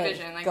was their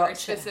vision. Very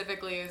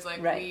specifically is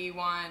we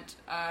want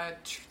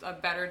a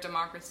better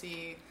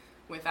democracy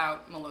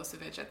without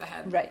Milosevic at the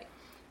head. Right.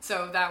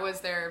 So that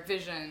was their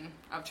vision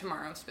of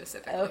tomorrow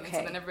specifically. Okay. And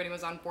so then everybody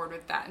was on board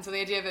with that. And so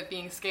the idea of it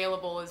being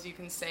scalable is, you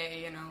can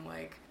say,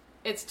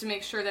 it's to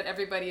make sure that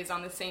everybody is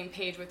on the same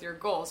page with your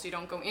goals. So you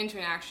don't go into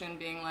an action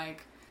being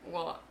like,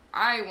 well,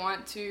 I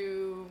want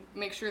to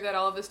make sure that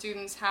all of the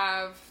students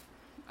have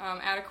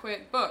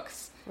adequate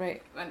books.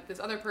 Right. And this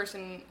other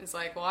person is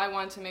like, well, I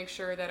want to make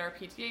sure that our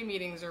PTA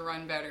meetings are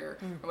run better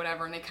or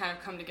whatever. And they kind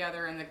of come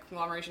together in the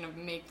conglomeration of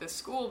make the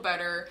school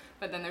better,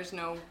 but then there's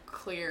no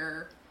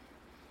clear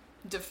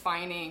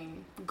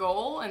defining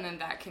goal, and then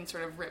that can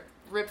sort of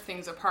rip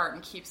things apart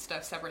and keep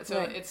stuff separate. So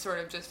it's sort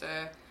of just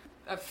a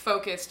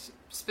focused,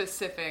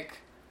 specific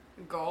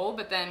goal.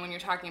 But then when you're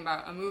talking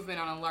about a movement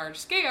on a large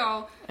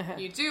scale,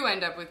 you do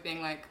end up with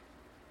being like,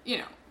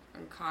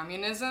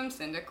 communism,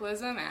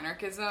 syndicalism,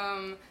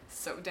 anarchism,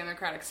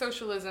 democratic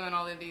socialism, and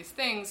all of these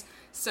things.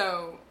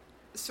 So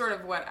sort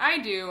of what I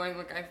do,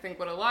 and I think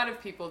what a lot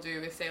of people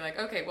do, is say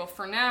okay, well,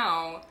 for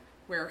now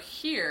we're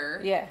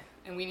here. Yeah.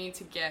 And we need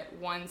to get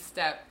one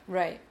step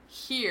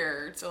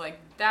here. So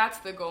that's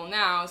the goal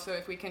now. So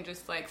if we can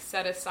just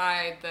set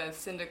aside the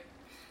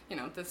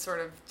the sort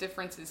of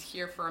differences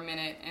here for a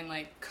minute and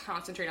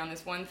concentrate on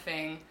this one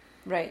thing,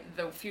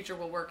 the future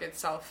will work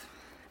itself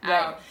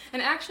out.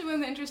 And actually, one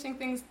of the interesting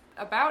things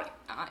about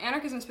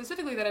anarchism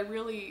specifically that I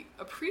really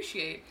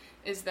appreciate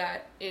is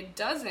that it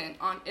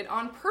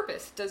on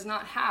purpose does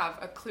not have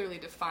a clearly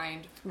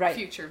defined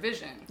future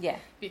vision. Yeah.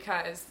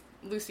 Because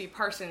Lucy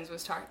Parsons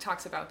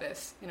talks about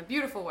this in a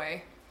beautiful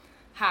way.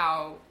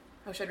 How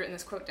I wish I'd written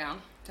this quote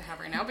down to have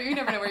right now, but you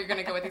never know where you're going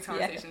to go with these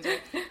conversations.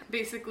 Right?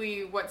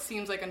 Basically, what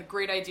seems like a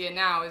great idea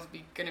now is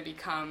going to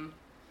become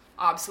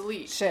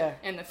obsolete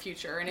in the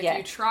future. And if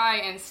you try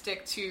and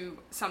stick to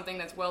something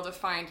that's well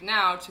defined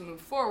now to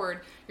move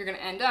forward, you're going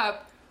to end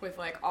up with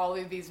like all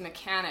of these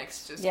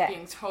mechanics just Yeah.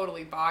 being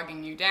totally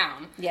bogging you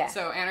down. Yeah.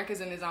 So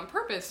anarchism is on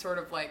purpose sort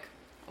of like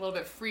a little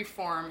bit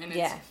free-form in its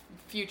Yeah.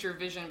 future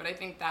vision, but I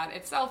think that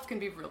itself can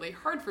be really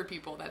hard for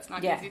people. That's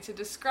not Yeah. easy to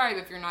describe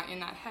if you're not in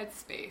that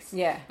headspace.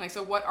 Yeah. Like,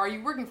 so what are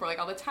you working for? Like,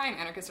 all the time,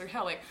 anarchists are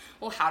hell, like,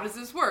 well, how does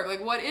this work?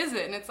 Like, what is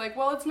it? And it's like,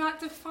 well, it's not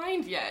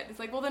defined yet. It's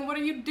like, well, then what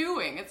are you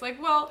doing? It's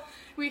like, well,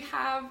 we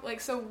have, like,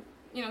 so,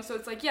 you know, so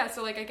it's like, yeah,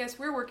 so, like, I guess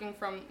we're working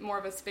from more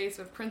of a space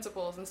of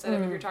principles instead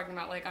of if you're talking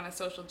about, like, on a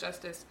social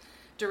justice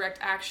direct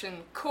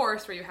action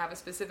course where you have a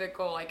specific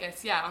goal. I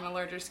guess, yeah, on a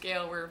larger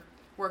scale, we're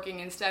working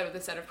instead with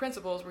a set of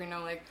principles where, you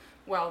know, like,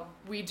 well,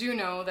 we do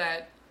know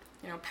that,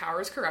 you know, power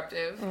is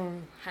corruptive,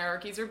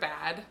 hierarchies are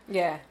bad,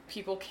 Yeah.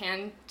 people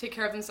can take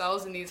care of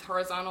themselves in these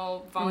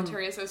horizontal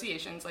voluntary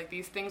associations, like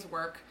these things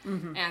work,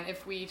 and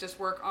if we just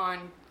work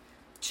on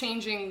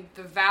changing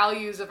the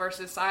values of our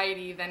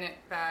society, then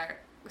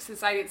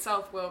society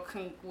itself will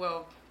kind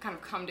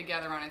of come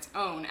together on its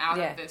own out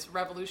Yeah. of this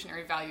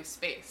revolutionary value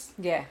space.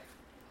 Yeah.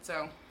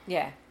 So,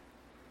 Yeah.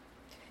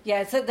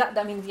 Yeah, so that,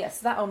 I mean, yes,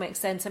 that all makes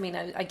sense. I mean,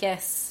 I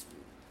guess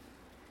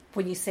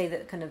when you say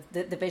that kind of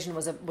the vision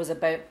was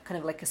about kind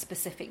of like a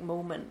specific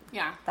moment,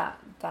 yeah.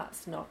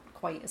 that's not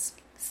quite as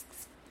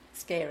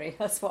scary.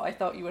 That's what I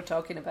thought you were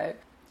talking about.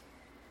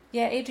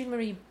 Yeah, Adrienne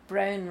Marie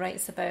Brown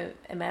writes about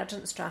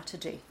emergent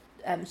strategy.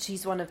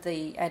 She's one of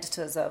the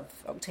editors of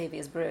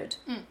Octavia's Brood.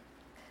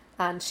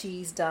 And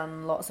she's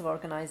done lots of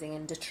organising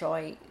in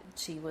Detroit.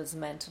 She was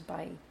mentored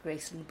by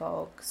Grace Lee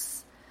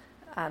Boggs.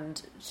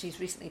 And she's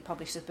recently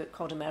published a book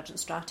called Emergent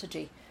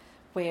Strategy,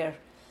 where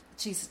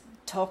she's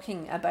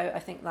talking about, I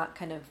think, that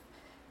kind of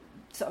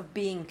sort of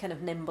being kind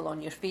of nimble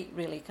on your feet,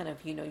 really kind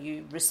of, you know,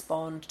 you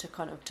respond to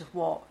kind of to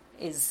what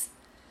is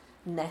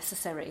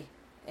necessary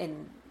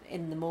in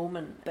the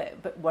moment,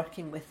 but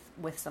working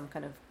with some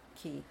kind of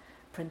key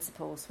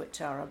principles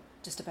which are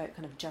just about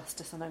kind of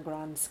justice on a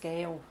grand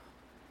scale.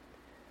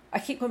 I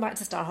keep going back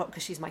to Starhawk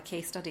because she's my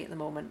case study at the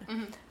moment,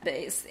 but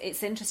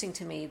it's interesting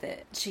to me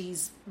that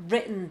she's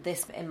written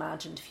this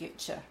imagined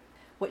future,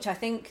 which I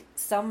think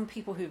some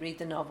people who read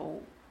the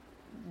novel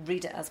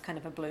read it as kind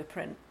of a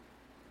blueprint,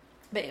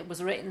 but it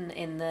was written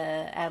in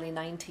the early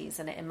 90s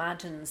and it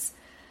imagines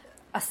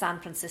a San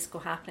Francisco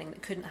happening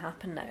that couldn't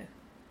happen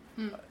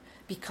now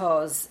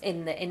because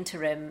in the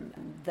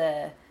interim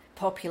the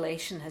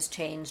population has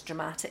changed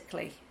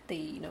dramatically.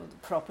 The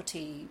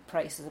property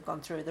prices have gone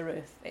through the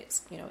roof.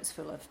 It's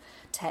full of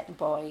tech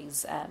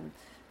boys.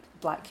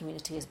 Black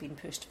community has been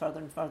pushed further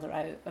and further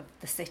out of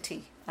the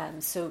city,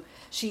 and so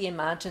she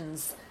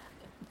imagines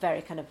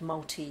very kind of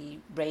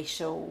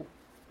multiracial,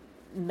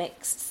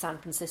 mixed San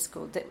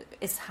Francisco that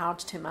it's hard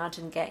to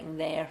imagine getting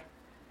there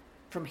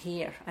from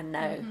here and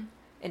now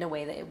in a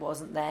way that it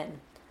wasn't then.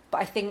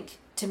 But I think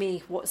to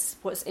me,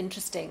 what's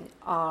interesting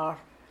are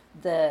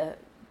the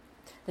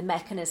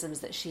mechanisms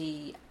that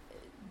she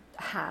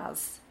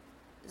has.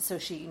 So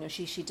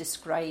she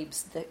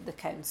describes the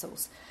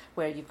councils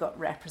where you've got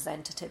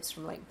representatives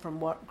from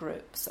work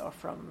groups or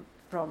from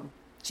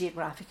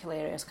geographical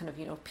areas, kind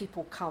of,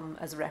 people come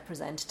as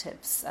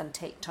representatives and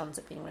take turns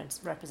at being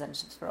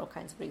representatives for all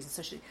kinds of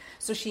reasons.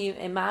 So she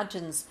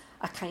imagines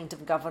a kind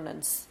of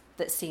governance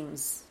that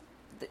seems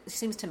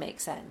to make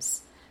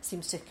sense,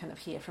 seems to kind of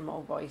hear from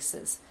all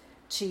voices.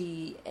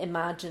 She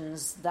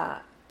imagines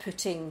that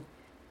putting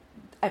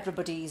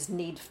everybody's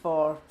need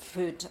for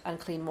food and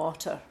clean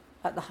water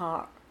at the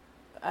heart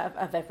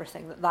of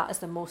everything, that is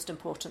the most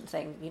important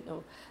thing.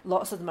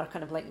 Lots of them are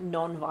kind of like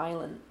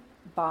non-violent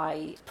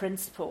by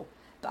principle,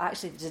 but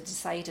actually they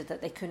decided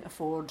that they couldn't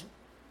afford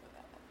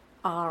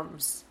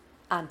arms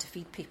and to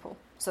feed people,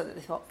 so that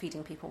they thought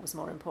feeding people was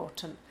more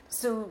important.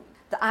 So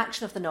the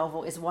action of the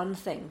novel is one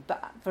thing,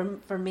 but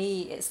for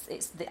me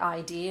it's the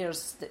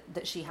ideas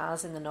that she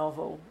has in the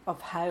novel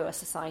of how a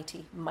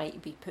society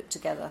might be put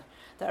together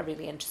that are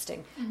really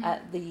interesting.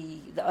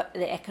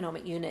 The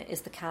economic unit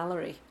is the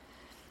calorie.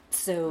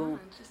 So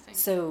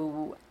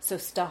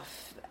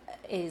stuff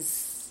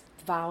is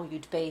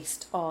valued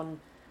based on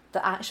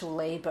the actual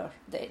labour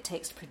that it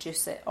takes to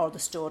produce it, or the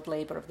stored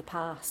labour of the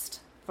past,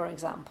 for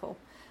example.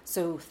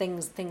 So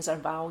things are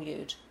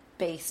valued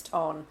based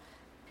on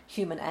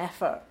human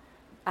effort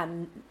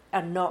and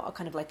are not a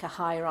kind of like a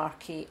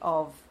hierarchy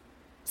of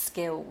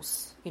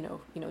skills.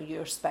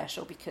 You're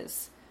special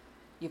because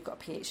you've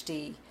got a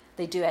PhD.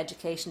 They do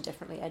education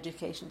differently.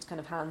 Education's kind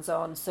of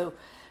hands-on. So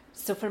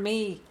for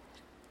me,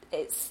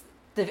 it's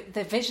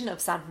the vision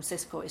of San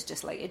Francisco is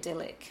just like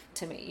idyllic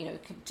to me.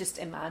 Just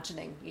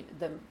imagining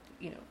them,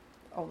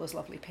 all those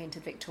lovely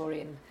painted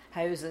Victorian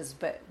houses,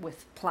 but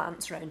with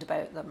plants round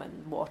about them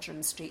and water in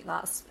the street.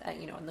 That's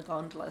and the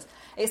gondolas.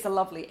 It's a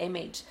lovely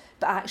image.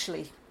 But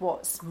actually,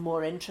 what's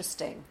more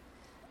interesting,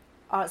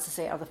 as I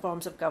say, are the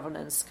forms of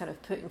governance, kind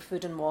of putting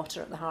food and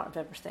water at the heart of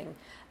everything.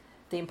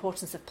 The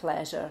importance of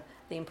pleasure,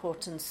 the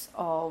importance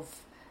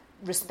of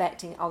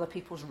respecting other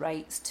people's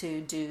rights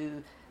to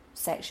do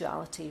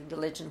sexuality,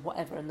 religion,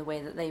 whatever, in the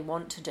way that they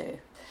want to do.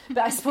 But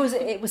I suppose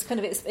it was kind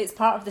of, it's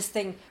part of this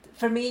thing.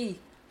 For me,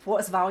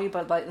 what's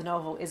valuable about the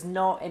novel is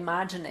not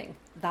imagining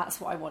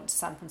that's what I want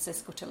San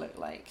Francisco to look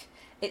like.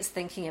 It's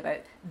thinking about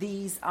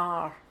these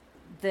are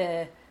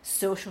the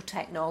social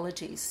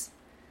technologies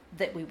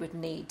that we would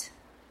need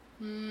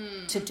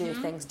to do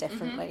things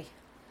differently.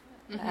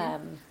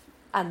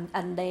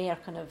 And they are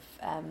kind of,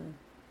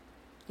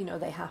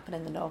 they happen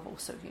in the novel.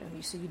 So,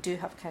 so you do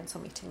have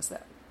council meetings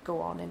that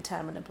go on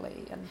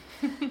interminably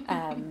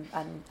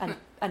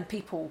and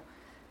people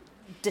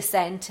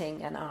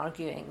dissenting and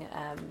arguing.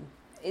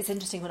 It's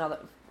interesting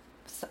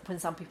when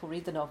some people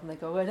read the novel and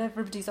they go, well,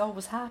 everybody's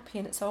always happy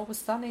and it's always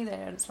sunny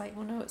there. And it's like,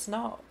 well, no, it's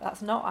not.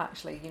 That's not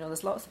actually.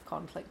 There's lots of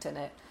conflict in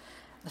it.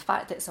 The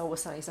fact that it's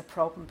always sunny is a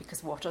problem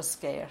because water's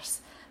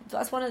scarce.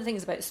 That's one of the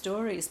things about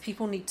stories.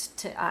 People need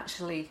to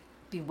actually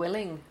be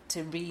willing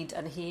to read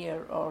and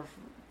hear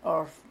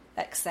or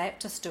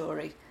accept a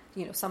story.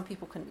 Some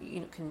people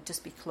can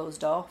just be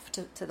closed off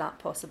to that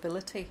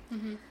possibility.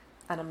 And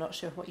I'm not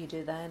sure what you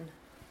do then.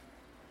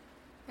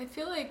 I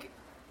feel like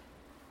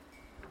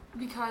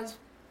because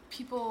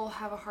people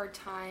have a hard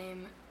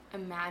time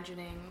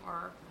imagining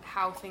or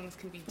how things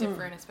can be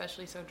different,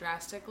 especially so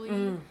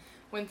drastically,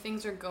 when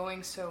things are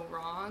going so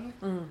wrong,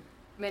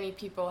 many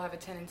people have a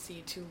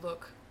tendency to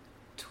look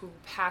to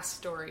past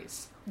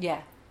stories.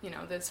 Yeah.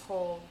 This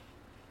whole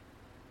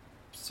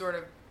sort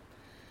of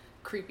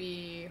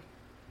creepy,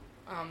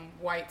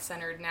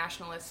 white-centered,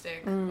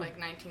 nationalistic, like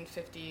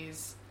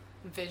 1950s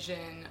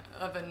vision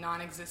of a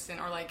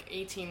non-existent, or like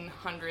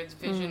 1800s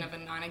vision of a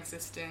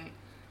non-existent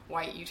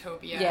white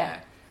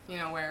utopia,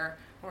 where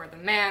the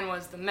man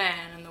was the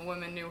man and the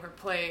woman knew her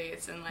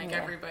place and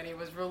everybody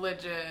was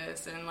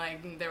religious and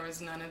there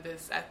was none of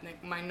this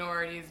ethnic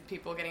minorities,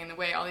 people getting in the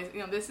way. All these,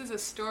 this is a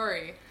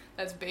story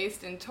that's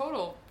based in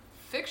total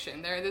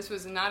fiction. This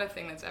was not a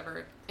thing that's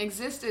ever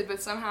existed,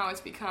 but somehow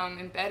it's become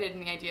embedded in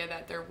the idea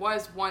that there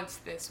was once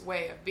this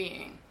way of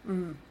being.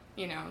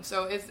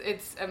 So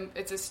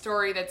it's a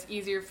story that's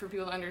easier for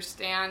people to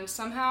understand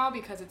somehow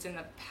because it's in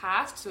the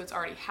past, so it's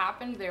already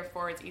happened,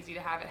 therefore it's easy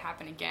to have it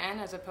happen again,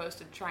 as opposed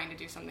to trying to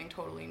do something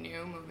totally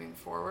new moving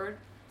forward.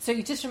 So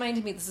you just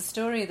reminded me, there's a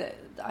story that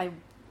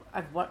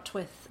I've worked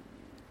with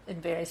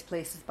in various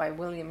places by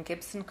William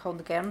Gibson called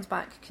The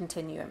Gernsback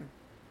Continuum.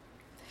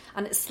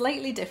 And it's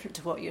slightly different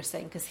to what you're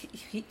saying, because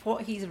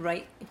what he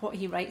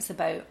writes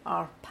about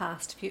are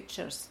past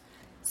futures.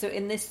 So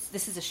in this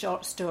is a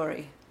short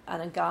story,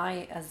 and a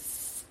guy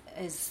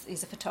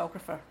he's a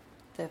photographer.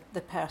 The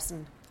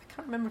person, I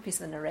can't remember if he's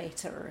the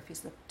narrator or if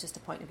he's just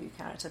a point of view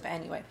character, but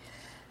anyway,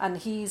 and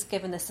he's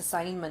given this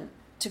assignment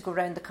to go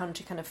around the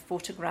country, kind of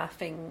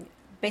photographing,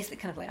 basically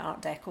kind of like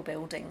Art Deco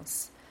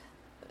buildings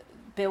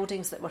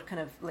that were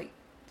kind of like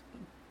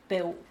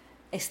built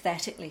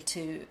aesthetically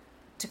to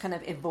kind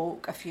of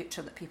evoke a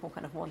future that people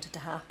kind of wanted to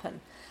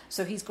happen.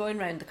 So he's going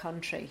around the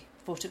country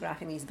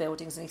photographing these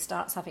buildings, and he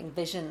starts having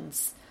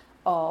visions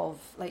of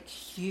like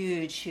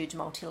huge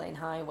multi-lane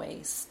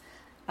highways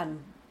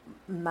and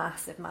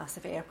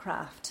massive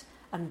aircraft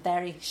and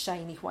very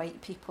shiny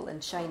white people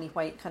in shiny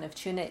white kind of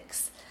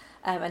tunics.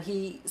 And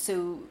he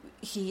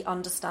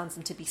understands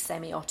them to be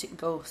semiotic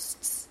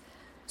ghosts.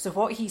 So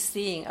what he's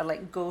seeing are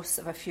like ghosts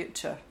of a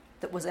future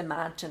that was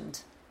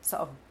imagined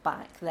sort of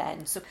back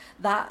then. So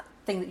that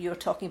thing that you're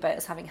talking about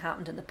as having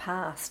happened in the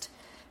past,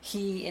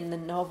 he in the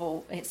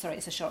novel, it's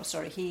a short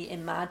story, he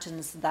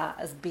imagines that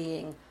as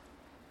being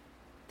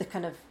the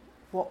kind of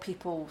what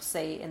people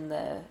say in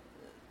the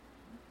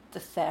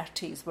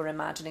 30s were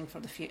imagining for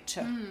the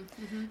future.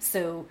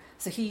 So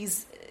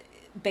he's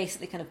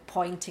basically kind of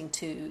pointing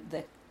to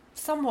the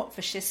somewhat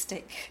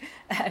fascistic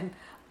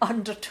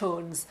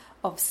undertones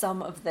of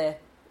some of the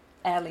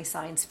early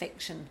science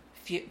fiction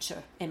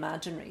future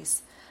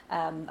imaginaries,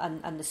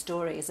 and the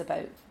story is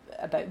about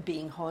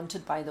being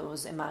haunted by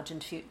those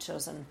imagined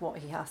futures and what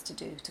he has to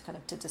do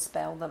to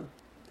dispel them.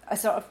 I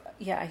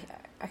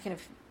kind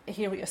of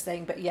hear what you're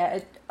saying, but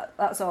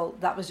that's all.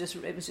 It was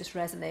just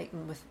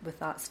resonating with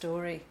that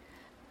story.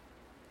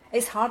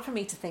 It's hard for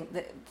me to think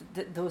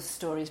that those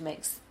stories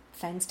make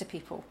sense to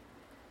people,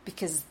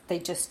 because they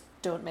just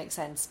don't make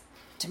sense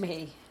to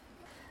me.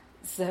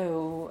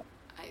 So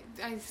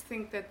I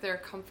think that they're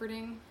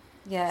comforting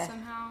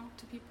somehow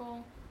to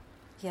people.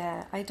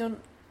 Yeah, I don't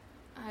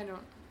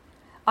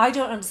I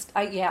just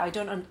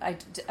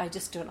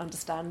don't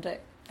understand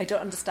it. I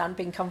don't understand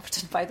being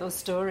comforted by those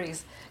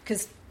stories,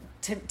 because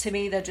to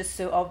me they're just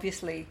so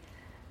obviously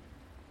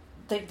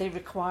they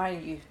require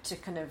you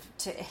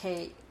to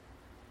hate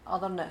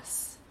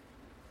otherness,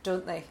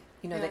 don't they?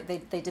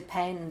 They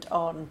depend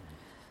on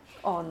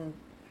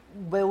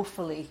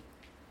willfully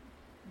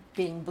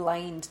being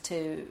blind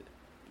to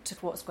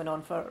what's going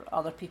on for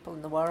other people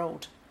in the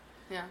world.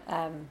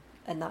 And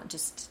that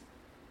just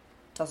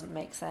doesn't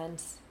make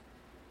sense.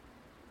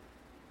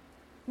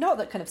 Not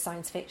that kind of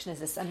science fiction is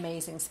this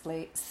amazing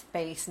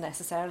space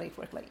necessarily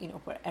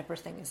where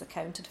everything is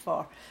accounted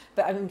for,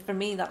 but I mean, for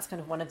me that's kind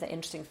of one of the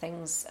interesting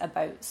things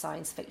about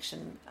science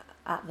fiction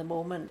at the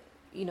moment.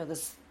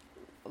 There's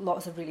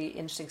lots of really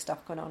interesting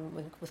stuff going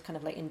on with kind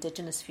of like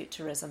indigenous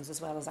futurisms as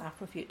well as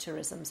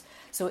Afrofuturisms.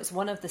 So it's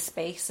one of the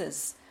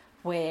spaces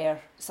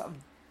where sort of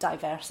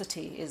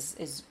diversity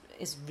is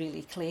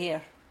really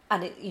clear,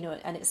 and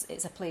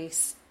it's a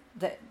place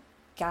that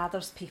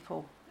gathers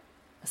people,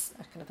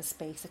 a kind of a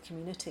space, a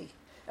community.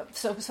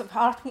 So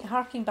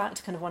harking back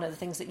to kind of one of the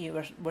things that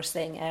you were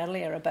saying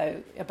earlier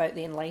about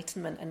the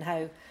Enlightenment, and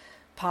how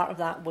part of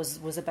that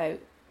was about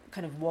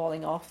kind of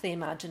walling off the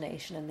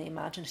imagination and the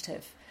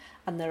imaginative,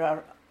 and there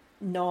are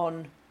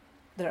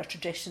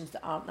traditions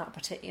that aren't that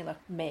particular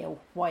male,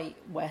 white,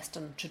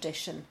 Western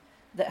tradition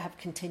that have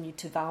continued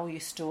to value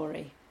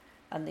story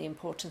and the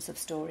importance of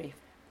story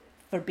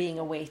for being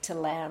a way to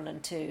learn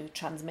and to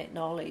transmit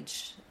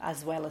knowledge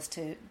as well as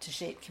to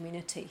shape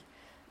community,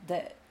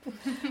 that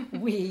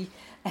we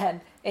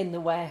in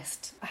the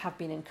West have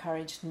been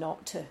encouraged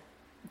not to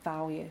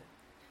value.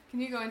 Can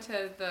you go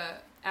into the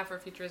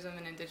Afrofuturism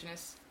and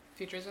Indigenous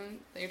futurism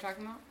that you're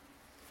talking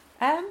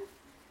about?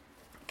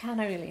 Can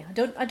I really?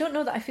 I don't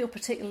know that I feel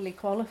particularly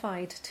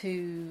qualified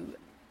to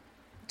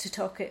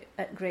talk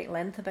at great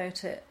length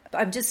about it. But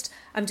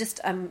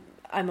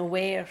I'm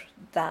aware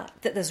that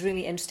there's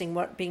really interesting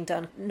work being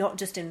done, not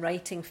just in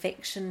writing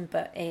fiction,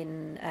 but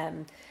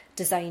in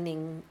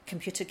designing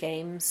computer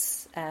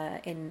games,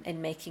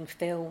 in making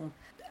film,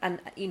 and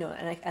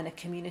a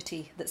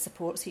community that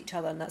supports each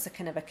other, and that's a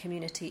kind of a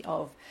community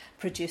of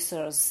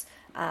producers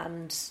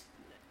and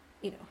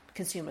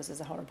consumers is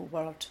a horrible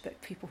word, but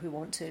people who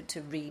want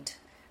to read,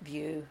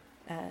 view,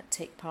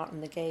 take part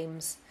in the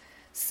games.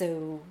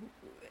 So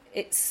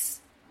it's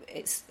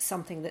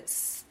something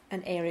that's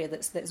an area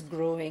that's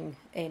growing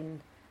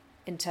in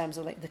terms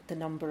of like the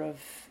number of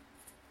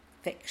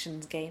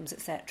fictions, games,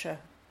 etc.,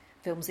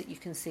 films that you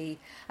can see.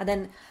 And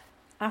then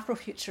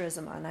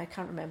Afrofuturism, and I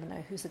can't remember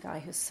now who's the guy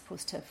who's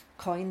supposed to have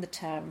coined the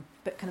term,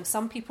 but kind of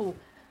some people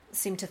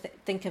seem to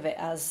think of it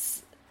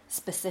as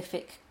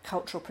specific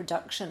cultural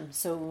production.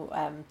 So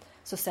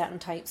certain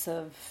types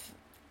of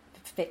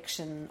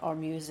fiction or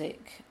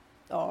music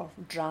or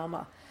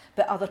drama,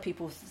 but other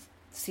people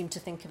seem to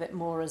think of it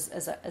more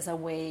as a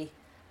way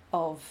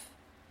of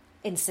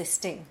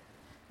insisting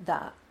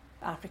that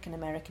African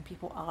American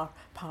people are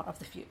part of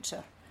the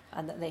future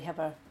and that they have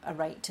a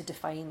right to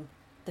define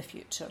the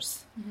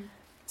futures. Mm-hmm.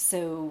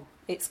 So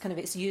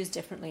it's used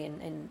differently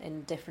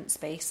in different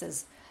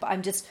spaces. But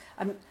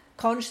I'm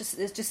conscious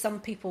there's just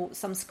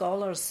some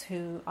scholars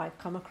who I've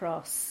come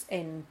across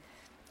in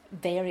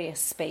various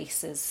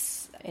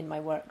spaces in my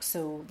work.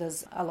 So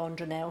there's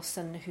Alondra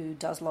Nelson, who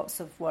does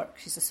lots of work.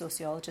 She's a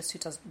sociologist who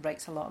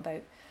writes a lot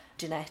about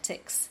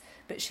genetics,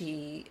 but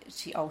she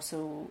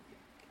also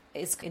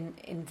is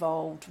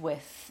involved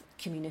with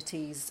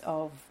communities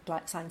of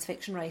Black science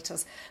fiction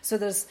writers. So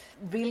there's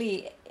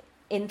really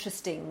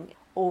interesting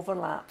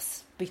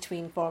overlaps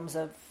between forms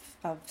of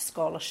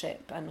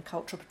scholarship and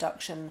cultural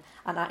production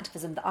and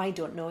activism that I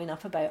don't know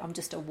enough about. I'm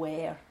just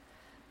aware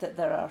that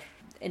there are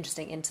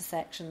interesting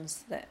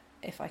intersections that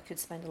if I could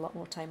spend a lot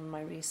more time in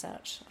my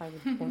research, I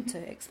would want to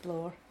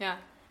explore. Yeah.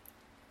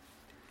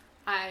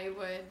 I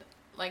would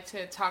like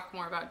to talk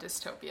more about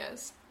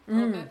dystopias a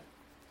little bit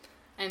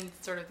and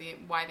sort of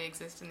why they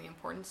exist and the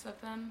importance of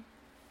them.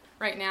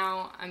 Right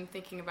now, I'm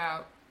thinking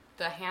about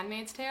The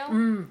Handmaid's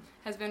Tale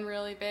has been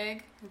really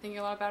big. I'm thinking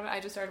a lot about it. I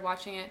just started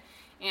watching it,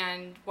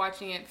 and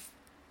watching it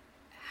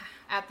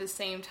at the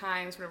same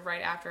time, sort of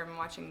right after I'm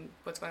watching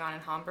what's going on in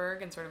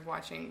Hamburg, and sort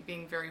of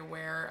being very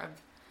aware of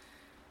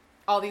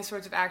all these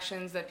sorts of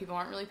actions that people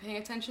aren't really paying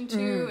attention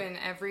to, and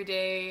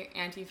everyday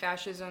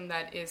anti-fascism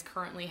that is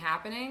currently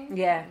happening.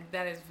 Yeah.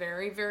 That is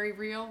very, very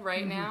real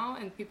right now,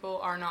 and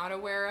people are not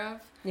aware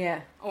of.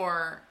 Yeah.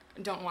 Or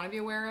don't want to be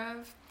aware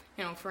of.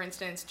 For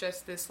instance,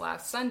 just this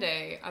last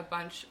Sunday,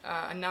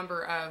 a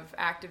number of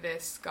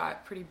activists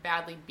got pretty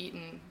badly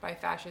beaten by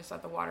fascists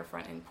at the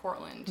waterfront in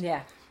Portland.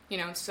 Yeah.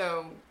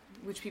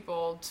 Which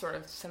people sort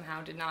of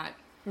somehow did not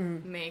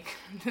make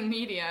the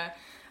media.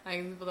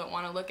 People don't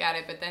want to look at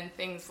it, but then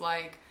things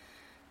like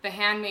The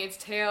Handmaid's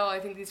Tale, I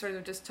think these sort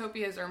of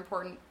dystopias are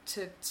important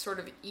to sort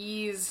of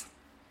ease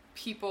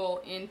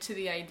people into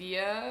the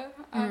idea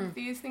of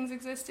these things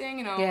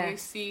existing. We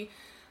see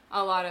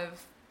a lot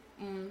of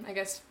I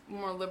guess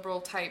more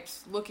liberal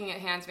types looking at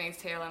Handmaid's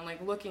Tale and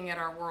like looking at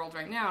our world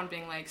right now and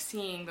being like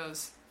seeing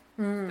those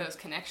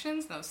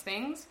connections, those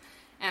things.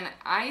 And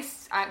I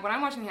when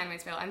I'm watching The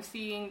Handmaid's Tale, I'm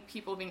seeing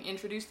people being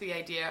introduced to the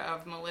idea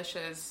of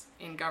militias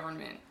in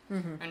government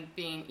and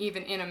being,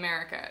 even in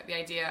America, the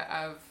idea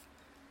of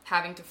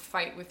having to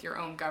fight with your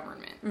own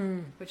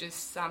government, which is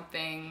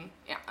something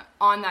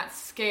on that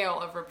scale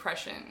of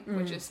repression,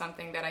 which is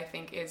something that I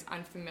think is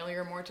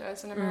unfamiliar more to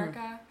us in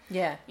America.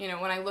 Yeah.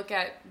 When I look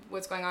at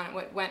what's going on,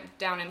 what went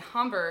down in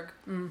Hamburg,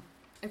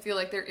 I feel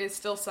like there is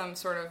still some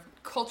sort of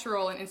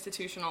cultural and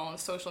institutional and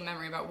social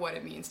memory about what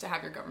it means to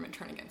have your government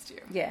turn against you.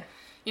 Yeah.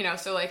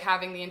 So like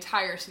having the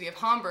entire city of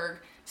Hamburg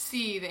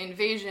see the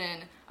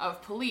invasion of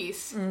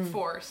police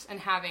force and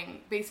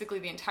having basically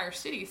the entire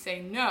city say,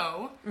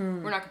 no,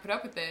 we're not going to put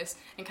up with this,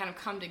 and kind of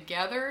come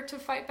together to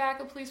fight back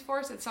a police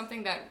force. It's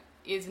something that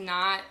is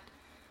not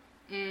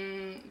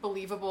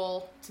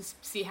believable to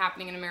see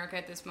happening in America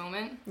at this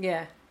moment.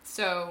 Yeah.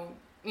 So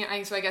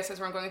so I guess that's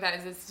where I'm going with that,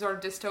 is it's sort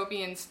of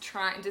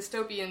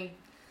dystopian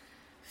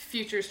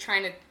futures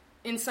trying to,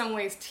 in some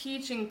ways,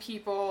 teaching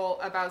people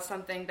about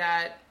something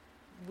that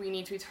we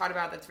need to be taught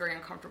about that's very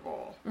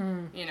uncomfortable,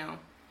 you know?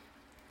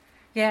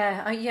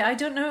 Yeah, I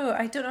don't know.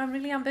 I'm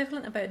really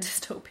ambivalent about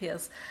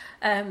dystopias.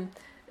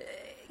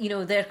 You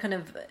know, they're kind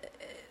of,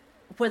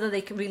 whether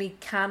they really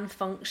can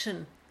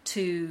function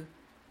to,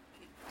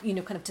 you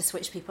know, kind of to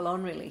switch people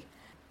on, really.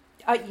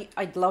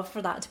 I'd love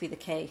for that to be the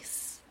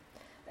case.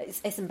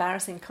 It's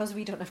embarrassing because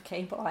we don't have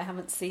cable. I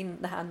haven't seen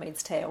The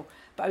Handmaid's Tale,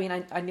 but I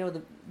mean, I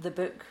know the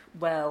book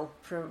well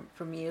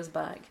from years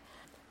back,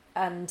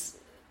 and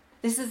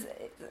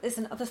it's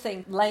another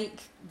thing. Like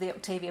the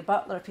Octavia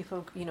Butler,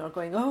 people, you know, are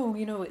going, oh,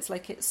 you know, it's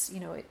like it's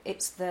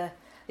the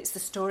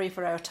story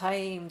for our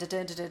time, da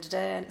da da da da,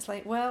 and it's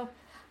like, well,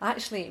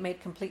 actually, it made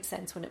complete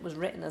sense when it was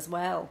written as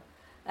well.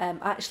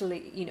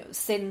 Actually, you know,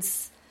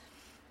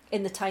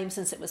 in the time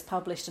since it was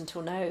published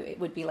until now, it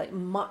would be like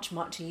much,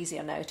 much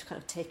easier now to kind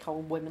of take all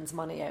women's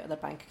money out of their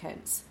bank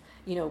accounts.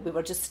 You know, we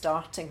were just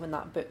starting when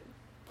that book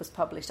was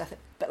published, I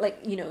think. But like,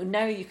 you know,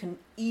 now you can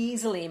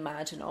easily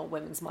imagine all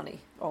women's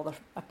money, all their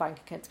bank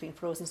accounts being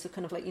frozen. So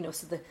kind of like, you know,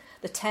 so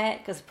the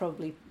tech is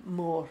probably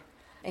more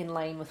in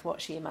line with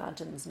what she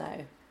imagines now.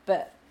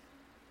 But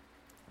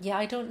yeah,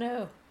 I don't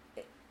know.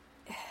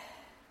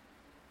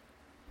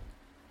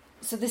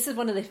 So this is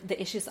one of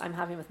the issues that I'm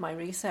having with my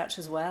research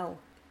as well.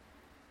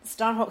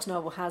 Starhawk's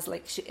novel has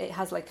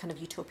kind of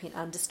utopian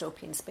and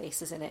dystopian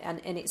spaces in it, and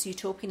it's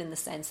utopian in the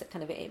sense that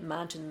kind of it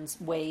imagines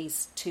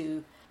ways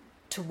to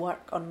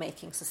work on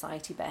making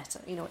society better.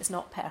 You know, it's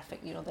not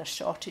perfect. You know, there's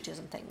shortages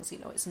and things. You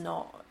know, it's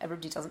not,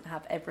 everybody doesn't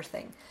have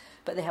everything,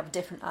 but they have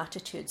different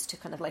attitudes to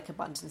kind of like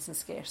abundance and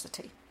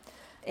scarcity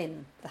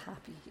in the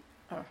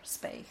happier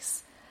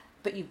space.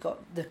 But you've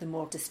got the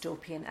more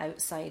dystopian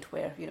outside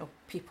where, you know,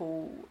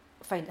 people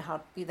find it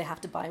hard. They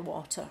have to buy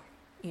water.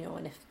 You know,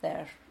 and if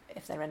they're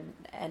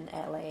in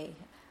LA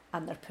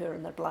and they're poor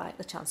and they're black,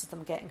 the chances of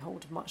them getting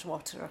hold of much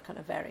water are kind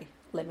of very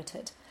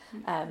limited.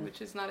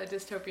 Which is not a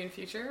dystopian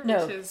future,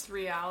 no, which is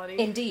reality.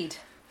 Indeed.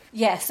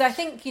 Yeah, so I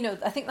think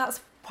that's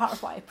part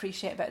of what I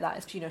appreciate about that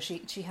is, you know,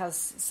 she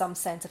has some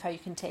sense of how you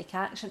can take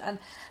action. And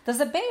there's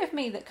a bit of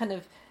me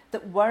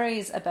that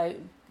worries about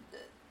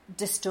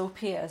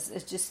dystopias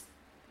is just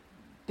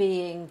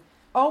being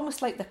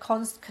almost like the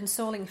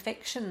consoling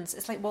fictions.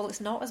 It's like, well, it's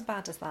not as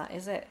bad as that,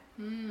 is it?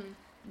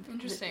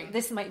 Interesting.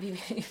 This might be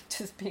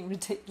just being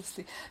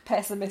ridiculously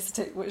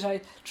pessimistic, which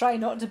I try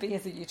not to be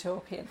as a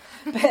utopian.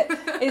 But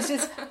it's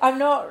just, I'm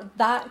not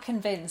that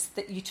convinced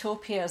that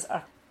dystopias.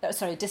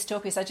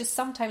 I just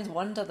sometimes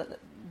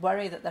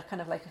worry that they're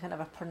kind of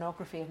a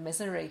pornography of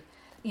misery.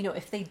 You know,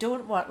 if they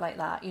don't work like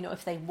that, you know,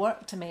 if they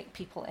work to make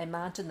people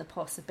imagine the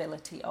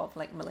possibility of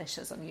like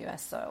militias on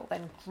US soil,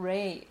 then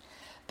great.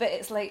 But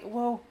it's like,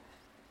 well,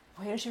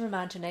 where's your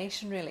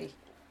imagination really?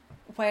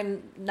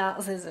 When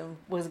Nazism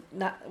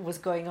was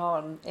going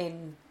on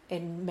in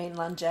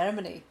mainland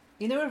Germany,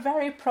 you know, there were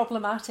very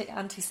problematic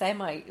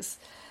anti-Semites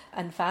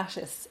and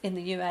fascists in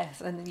the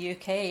US and the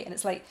UK, and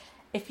it's like,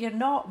 if you're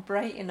not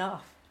bright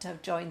enough to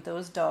have joined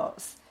those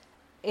dots,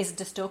 is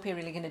dystopia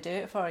really going to do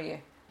it for you?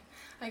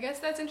 I guess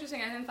that's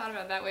interesting. I hadn't thought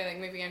about it that way. Like,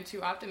 maybe I'm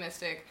too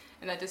optimistic,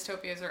 and that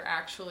dystopias are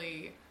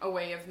actually a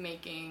way of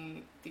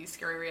making these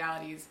scary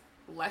realities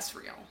less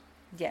real.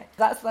 Yeah,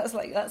 that's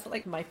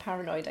like my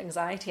paranoid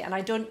anxiety, and I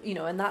don't, you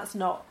know, and that's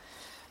not.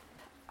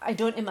 I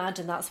don't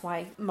imagine that's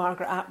why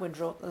Margaret Atwood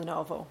wrote the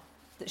novel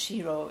that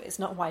she wrote. It's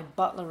not why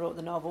Butler wrote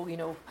the novel. You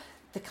know,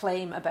 the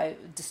claim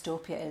about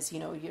dystopia is, you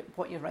know,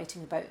 what you're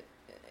writing about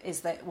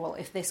is that, well,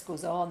 if this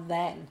goes on,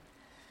 then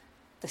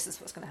this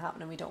is what's going to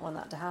happen, and we don't want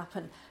that to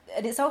happen.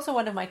 And it's also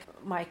one of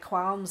my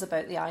qualms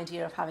about the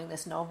idea of having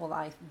this novel that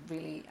I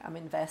really am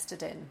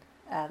invested in.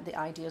 The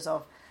idea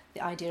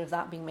of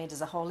that being made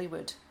as a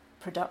Hollywood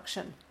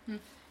production.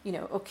 You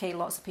know, okay,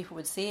 lots of people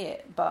would see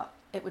it, but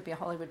it would be a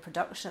Hollywood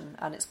production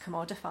and it's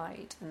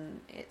commodified and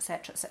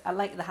etc. So I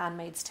like The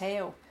Handmaid's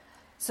Tale.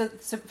 So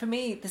for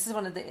me, this is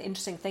one of the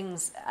interesting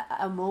things,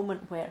 a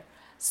moment where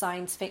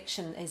science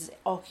fiction is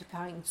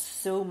occupying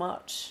so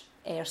much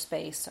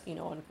airspace, you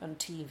know, on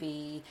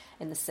TV,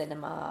 in the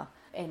cinema,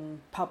 in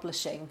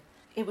publishing.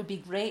 It would be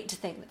great to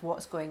think that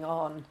what's going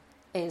on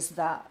is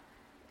that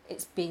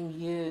it's being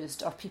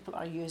used, or people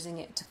are using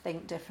it to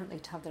think differently,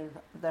 to have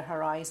their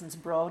horizons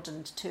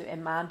broadened, to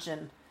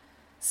imagine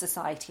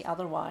society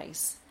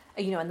otherwise.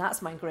 You know, and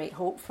that's my great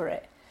hope for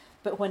it.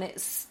 But when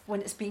it's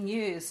being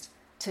used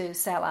to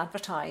sell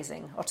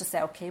advertising or to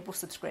sell cable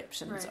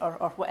subscriptions, right,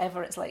 or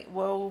whatever, it's like,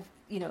 well,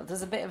 you know,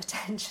 there's a bit of a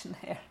tension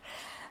there.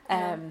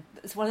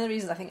 It's one of the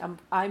reasons I think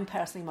I'm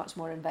personally much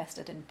more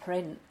invested in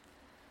print,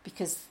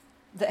 because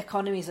the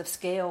economies of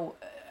scale.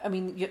 I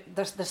mean,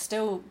 there's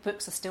still,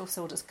 books are still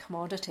sold as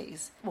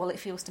commodities. Well, it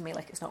feels to me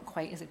like it's not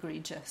quite as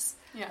egregious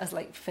as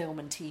like film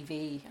and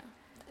TV,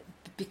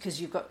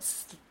 because you've got,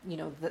 you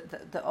know,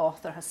 the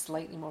author has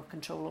slightly more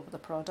control over the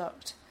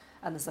product,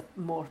 and there's a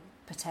more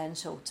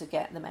potential to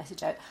get the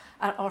message out.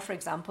 Or for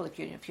example, if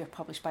you're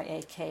published by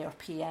AK or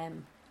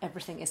PM,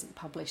 everything isn't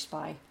published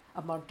by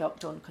a Murdoch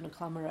Dawn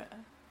conglomerate.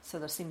 So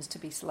there seems to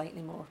be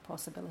slightly more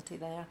possibility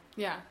there.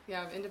 Yeah,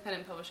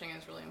 independent publishing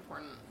is really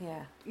important.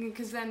 Yeah.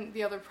 Because then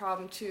the other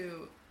problem,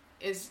 too,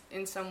 is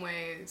in some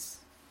ways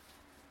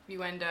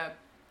you end up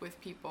with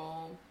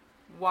people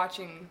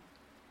watching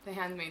The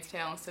Handmaid's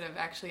Tale instead of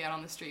actually out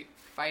on the street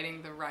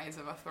fighting the rise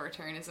of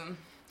authoritarianism.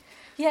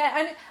 Yeah,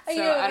 and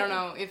so I don't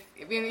know if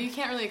you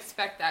can't really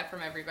expect that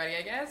from everybody,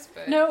 I guess.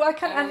 But no, I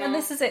can't. And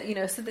this is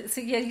it,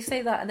 So yeah, you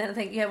say that, and then I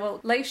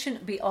think, life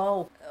shouldn't be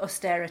all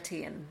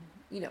austerity and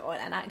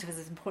and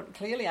activism is important.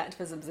 Clearly,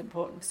 activism is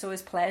important. So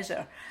is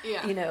pleasure.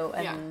 Yeah.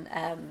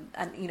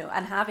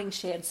 And having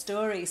shared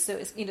stories. So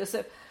it's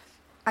so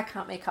I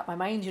can't make up my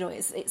mind.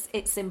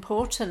 It's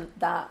important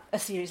that a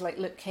series like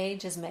Luke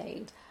Cage is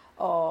made.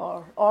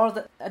 Or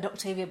that an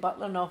Octavia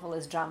Butler novel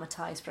is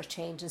dramatised for a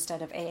change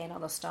instead of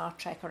another Star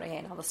Trek or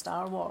another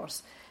Star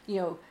Wars.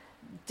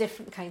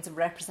 Different kinds of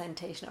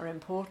representation are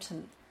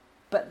important,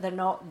 but they're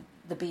not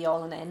the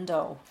be-all and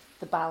end-all.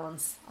 The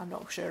balance, I'm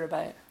not sure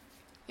about.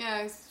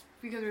 Yeah, it's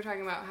because we're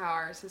talking about how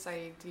our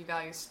society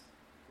devalues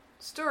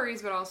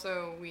stories, but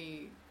also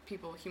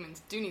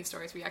humans do need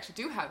stories. We actually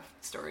do have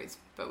stories,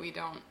 but we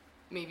don't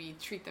maybe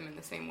treat them in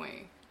the same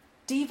way.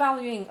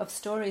 Devaluing of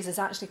stories is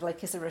actually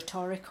is a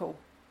rhetorical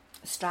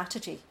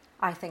strategy,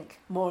 I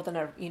think, more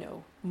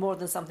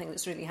than something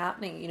that's really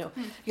happening.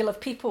 You'll have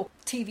people,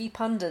 TV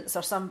pundits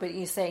or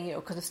somebody saying,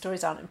 because the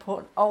stories aren't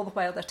important, all the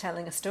while they're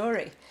telling a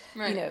story.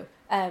 Right.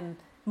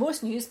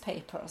 Most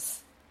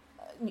newspapers,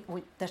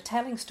 they're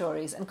telling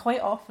stories, and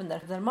quite often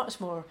they're much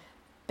more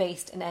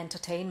based in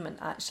entertainment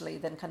actually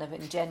than kind of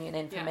in genuine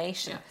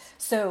information. Yeah.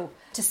 So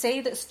to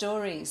say that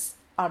stories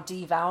are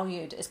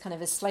devalued is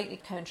slightly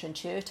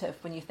counterintuitive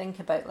when you think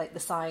about the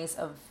size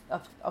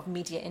of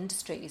media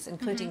industries,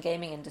 including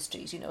gaming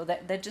industries.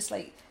 They're just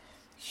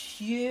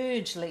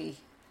hugely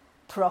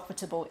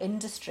profitable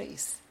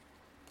industries,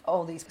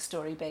 all these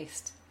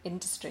story-based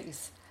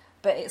industries.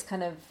 But it's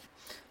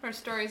our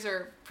stories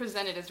are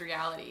presented as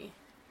reality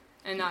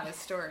and not as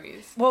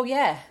stories. Well,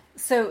 yeah.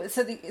 So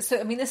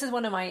I mean, this is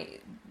one of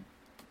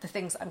the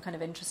things I'm kind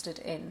of interested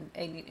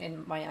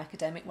in my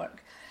academic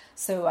work.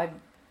 So I've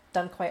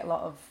done quite a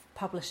lot of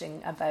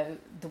publishing about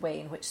the way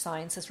in which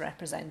science is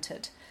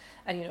represented,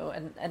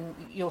 and and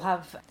you'll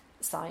have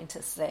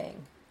scientists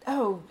saying,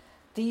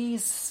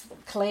 these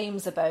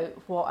claims about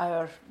what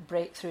our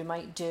breakthrough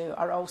might do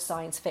are all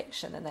science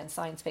fiction, and then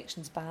science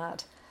fiction's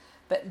bad.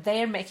 But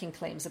they're making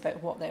claims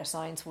about what their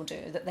science will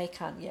do that they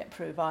can't yet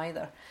prove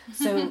either.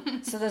 So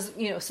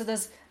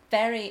there's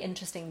very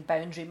interesting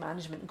boundary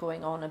management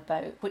going on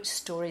about which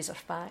stories are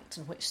fact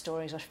and which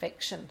stories are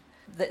fiction.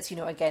 That's,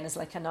 again, is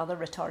another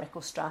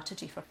rhetorical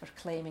strategy for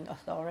claiming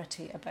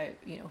authority about,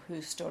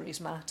 whose stories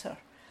matter.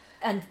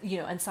 And,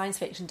 and science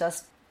fiction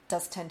does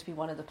tend to be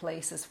one of the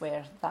places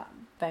where that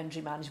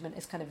boundary management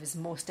is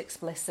most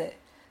explicit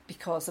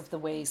because of the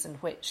ways in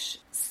which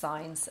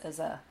science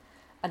as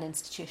an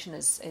institution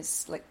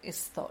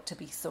is thought to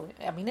be so,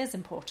 is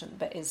important,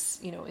 but is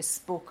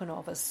spoken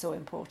of as so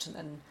important,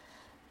 and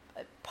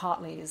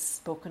partly is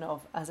spoken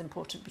of as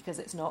important because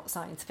it's not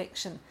science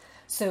fiction.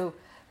 So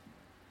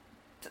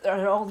there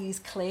are all these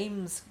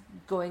claims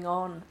going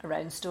on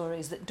around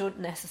stories that don't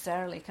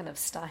necessarily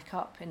stack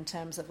up in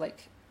terms of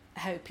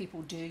how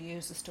people do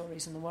use the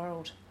stories in the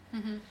world.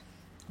 Mm-hmm.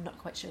 I'm not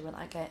quite sure where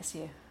that gets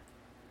you.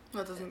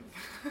 Well, it doesn't.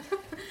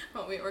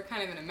 Well, we're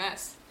kind of in a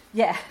mess.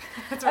 Yeah,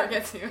 that's where it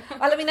gets you.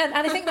 Well, and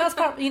I think that's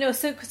part.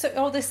 So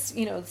all this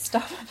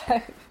stuff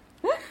about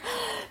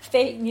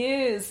fake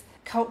news.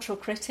 Cultural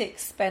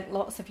critics spent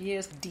lots of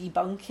years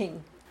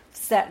debunking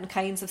certain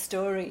kinds of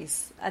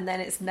stories, and then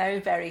it's now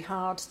very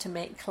hard to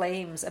make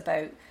claims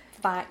about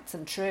facts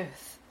and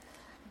truth,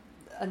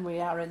 and we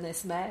are in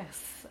this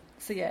mess.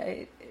 So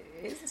yeah,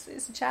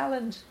 it's a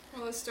challenge.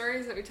 Well, the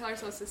stories that we tell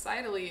ourselves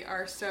societally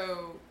are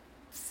so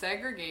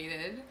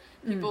segregated.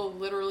 People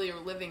literally are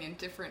living in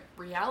different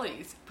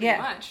realities, pretty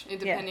much,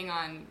 depending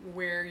on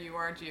where you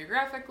are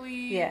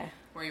geographically,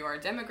 where you are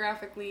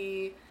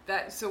demographically.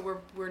 So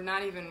we're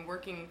not even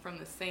working from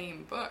the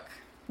same book.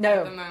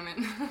 No. At the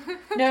moment.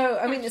 No,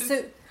 I mean, this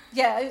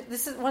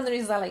is one of the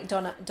reasons I like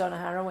Donna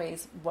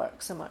Haraway's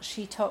work so much.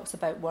 She talks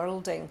about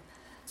worlding.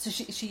 So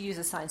she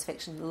uses science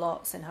fiction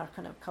lots in her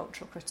kind of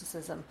cultural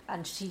criticism,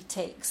 and she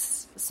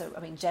takes,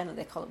 generally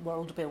they call it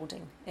world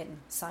building in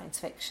science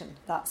fiction.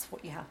 That's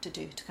what you have to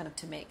do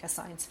to make a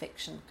science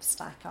fiction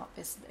stack up,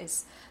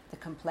 is the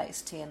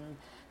complexity and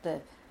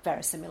the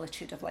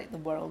verisimilitude of the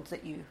world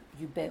that you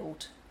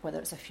build, whether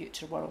it's a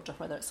future world or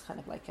whether it's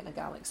in a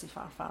galaxy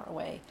far, far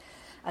away.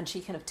 And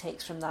she kind of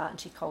takes from that and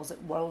she calls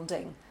it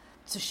worlding.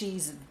 So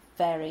she's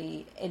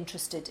very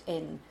interested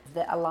in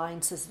the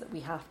alliances that we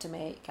have to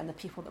make and the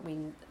people that we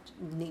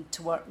need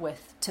to work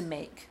with to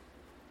make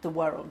the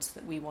worlds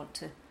that we want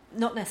to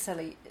not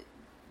necessarily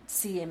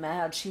see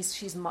emerge.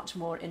 She's much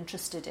more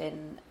interested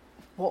in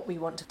what we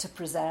want to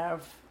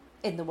preserve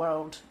in the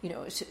world.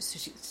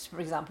 For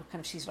example,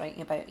 she's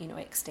writing about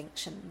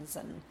extinctions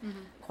and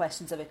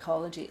questions of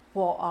ecology.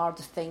 What are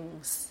the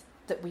things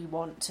that we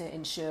want to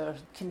ensure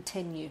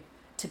continue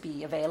to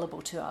be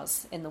available to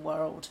us in the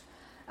world,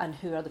 and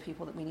who are the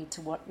people that we need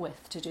to work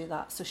with to do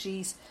that. So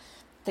she's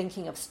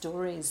thinking of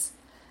stories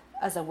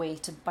as a way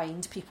to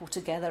bind people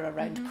together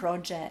around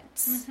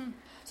projects.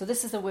 So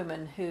this is a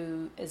woman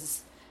who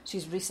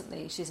she's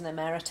an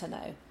emerita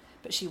now,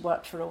 but she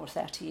worked for over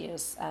 30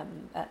 years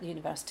at the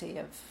University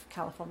of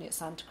California at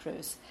Santa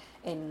Cruz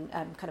in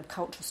kind of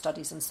cultural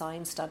studies and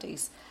science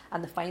studies.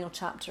 And the final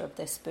chapter of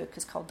this book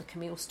is called The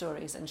Camille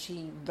Stories, and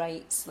she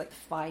writes like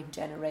 5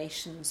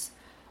 generations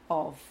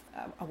of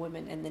a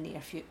woman in the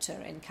near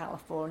future in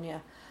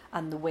California,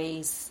 and the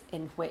ways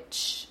in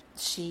which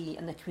she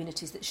and the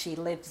communities that she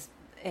lives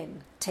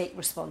in take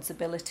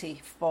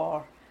responsibility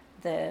for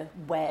the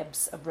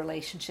webs of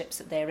relationships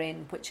that they're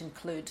in, which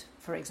include,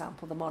 for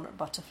example, the monarch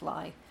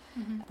butterfly,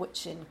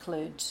 which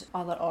include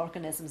other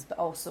organisms, but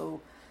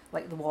also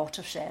like the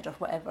watershed or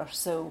whatever.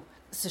 So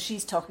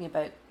she's talking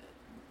about,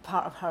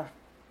 part of her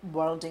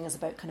worlding is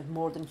about kind of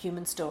more than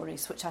human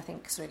stories, which I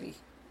think is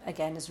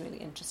really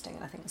interesting,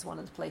 and I think it's one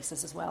of the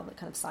places as well that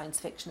kind of science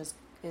fiction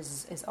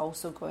is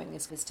also going,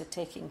 is to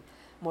taking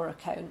more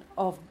account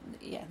of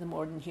the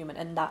more than human,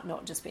 and that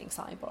not just being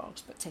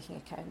cyborgs, but taking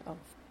account of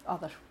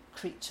other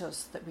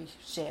creatures that we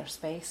share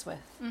space with.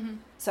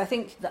 So I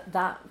think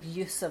that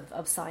use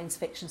of science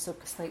fiction, so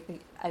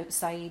slightly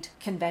outside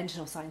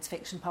conventional science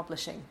fiction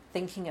publishing,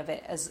 thinking of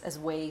it as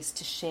ways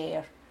to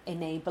share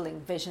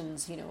enabling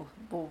visions,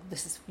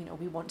 this is,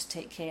 we want to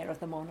take care of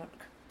the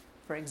monarch,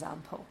 for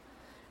example.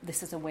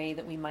 This is a way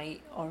that we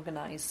might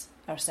organise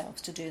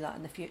ourselves to do that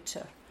in the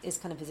future, is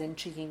kind of his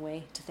intriguing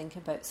way to think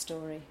about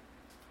story.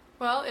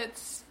 Well,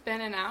 it's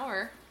been an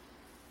hour.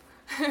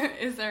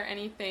 Is there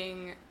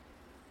anything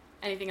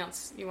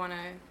else you want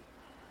to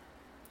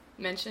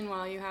mention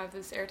while you have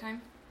this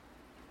airtime?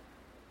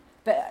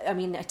 But, I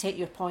mean, I take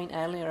your point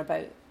earlier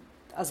about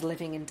us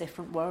living in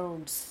different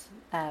worlds.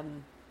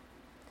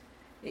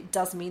 It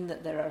does mean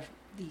that there are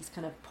these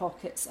kind of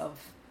pockets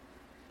of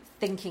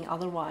thinking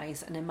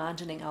otherwise and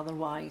imagining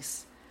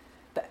otherwise.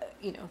 But,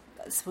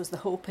 I suppose the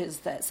hope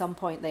is that at some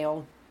point they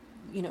all,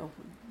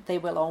 they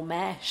will all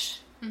mesh.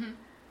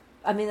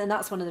 I mean, and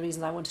that's one of the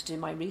reasons I wanted to do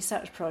my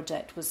research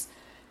project, was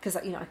because,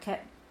 I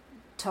kept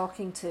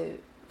talking to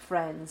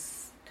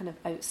friends kind of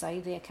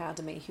outside the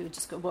academy who would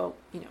just go, well,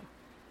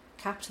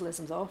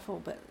 capitalism's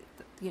awful, but,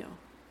 there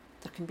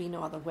can be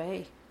no other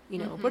way.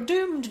 We're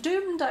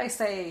doomed, I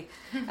say.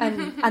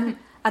 And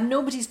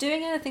nobody's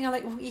doing anything. I'm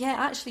like, well, yeah,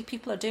 actually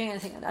people are doing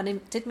anything. And I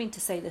did mean to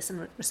say this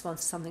in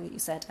response to something that you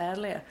said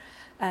earlier,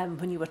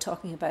 when you were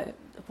talking about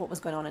what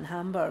was going on in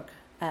Hamburg,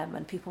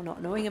 and people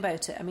not knowing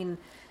about it. I mean,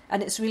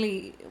 and it's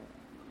really,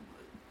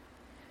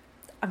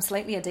 I'm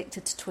slightly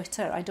addicted to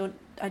Twitter. I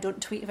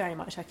don't tweet very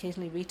much. I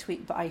occasionally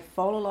retweet, but I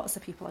follow lots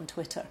of people on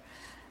Twitter,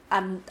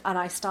 and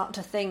I start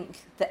to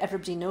think that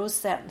everybody knows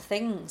certain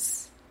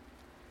things,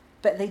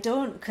 but they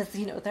don't, because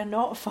they're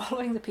not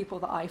following the people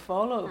that I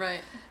follow.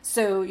 Right.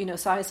 So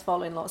so I was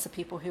following lots of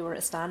people who were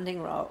at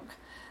Standing Rock,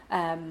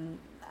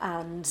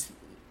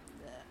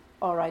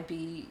 or I'd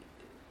be,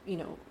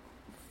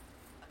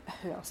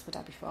 who else would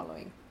I be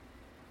following?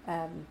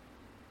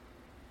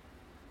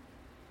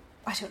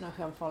 I don't know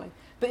who I'm following,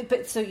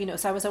 but so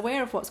so I was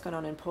aware of what's going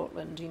on in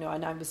Portland,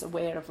 and I was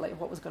aware of like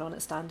what was going on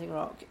at Standing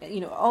Rock,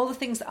 all the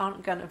things that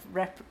aren't kind of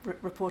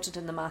reported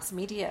in the mass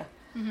media.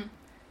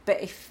 But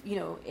if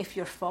if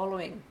you're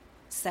following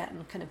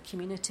certain kind of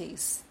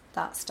communities,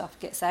 that stuff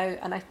gets out,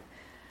 and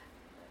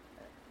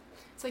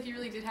it's like you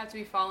really did have to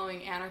be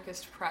following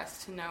anarchist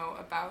press to know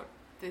about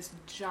this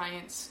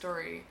giant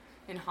story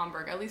in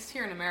Hamburg, at least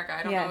here in America.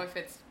 I don't know if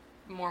it's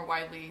more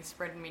widely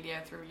spread in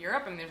media through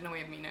Europe, and there's no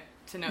way of me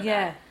to know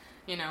that.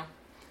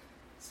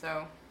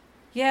 So.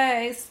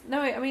 Yeah,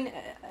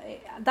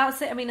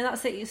 that's it. I mean,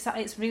 that's it.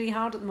 It's really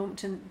hard at the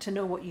moment to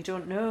know what you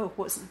don't know,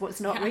 what's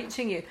not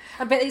reaching you.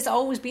 But it's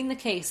always been the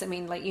case. I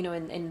mean, like,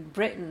 in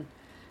Britain,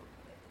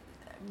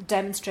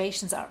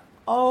 demonstrations are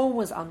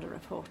always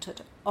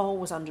underreported.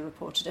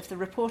 If they're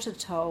reported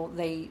at all,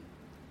 they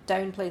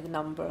downplay the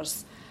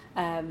numbers.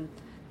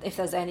 If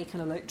there's any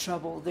kind of like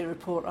trouble, they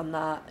report on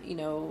that.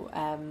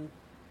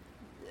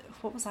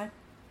 What was I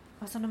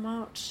was on a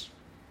march.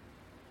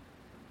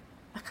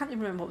 I can't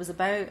even remember what it was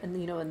about, and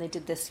and they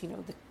did this,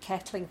 the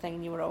kettling thing,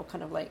 and you were all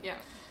kind of like,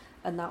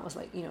 and that was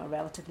like, a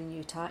relatively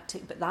new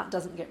tactic, but that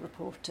doesn't get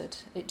reported.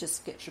 It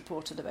just gets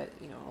reported about,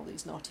 all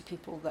these naughty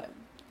people that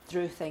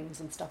threw things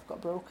and stuff got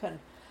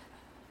broken.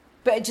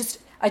 But I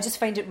just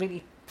find it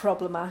really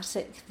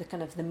problematic, the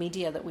kind of the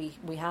media that we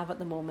have at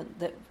the moment,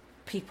 that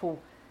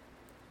people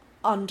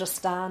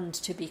understand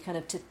to be kind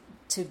of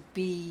to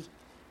be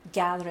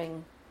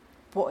gathering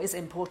what is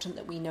important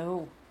that we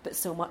know, but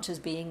so much is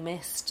being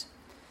missed.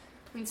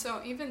 And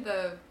so even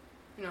the,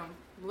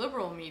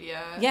 liberal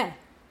media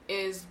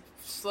is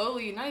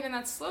slowly, not even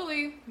that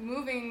slowly,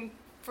 moving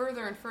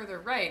further and further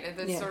right.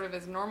 This sort of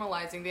is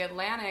normalizing. The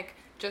Atlantic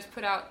just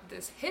put out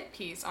this hit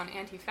piece on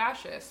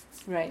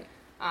anti-fascists. Right.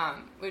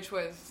 Which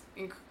was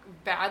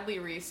badly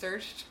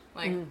researched,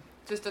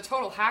 just a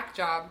total hack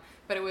job,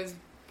 but it was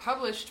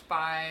published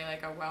by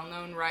like a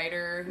well-known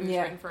writer who's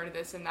written for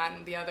this and that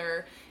and the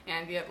other,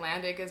 and The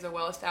Atlantic is a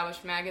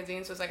well-established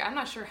magazine, so it's like I'm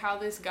not sure how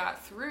this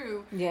got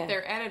through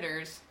their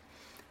editors,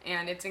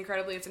 and it's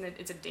incredibly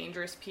it's a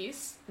dangerous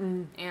piece,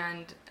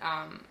 and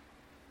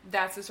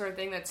that's the sort of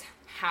thing that's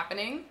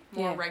happening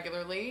more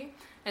regularly,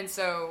 and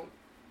so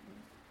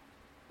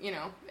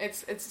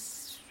it's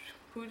it's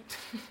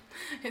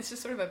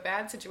just sort of a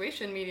bad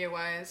situation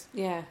media-wise.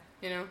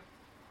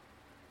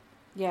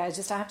 I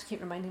have to keep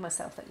reminding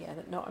myself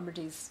that not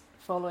everybody's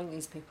following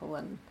these people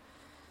and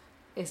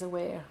is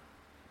aware.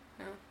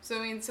 No. So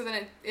I mean,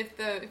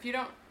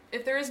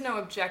 if there is no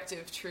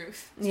objective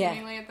truth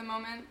seemingly at the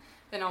moment,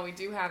 then all we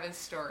do have is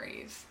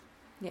stories.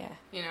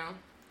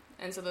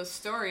 And so those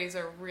stories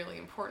are really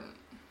important,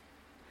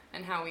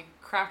 and how we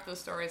craft those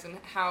stories, and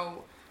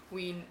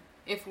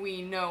if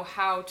we know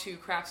how to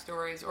craft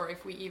stories, or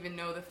if we even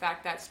know the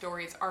fact that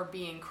stories are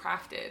being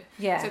crafted.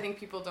 So I think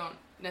people don't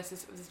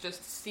necessarily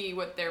just see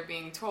what they're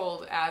being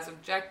told as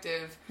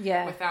objective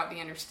without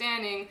the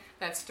understanding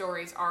that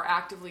stories are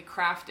actively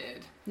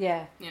crafted.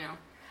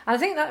 I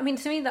think that,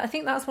 to me, I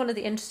think that's one of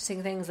the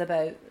interesting things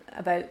about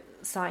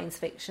science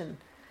fiction.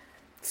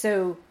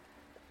 So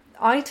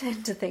I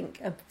tend to think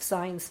of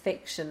science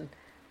fiction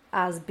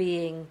as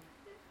being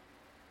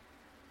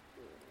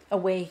a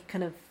way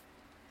kind of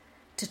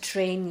to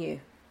train you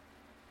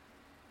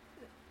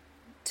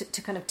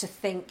to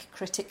think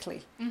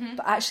critically.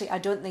 But actually I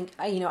don't think,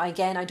 I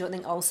don't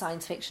think all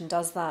science fiction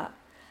does that.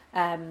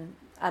 And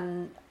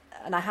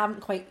I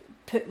haven't quite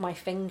put my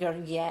finger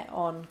yet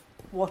on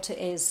what it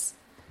is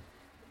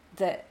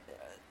that,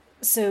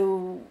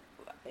 so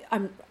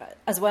I'm,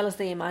 as well as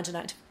the Imagine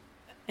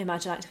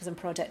Activism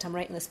project, I'm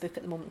writing this book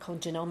at the moment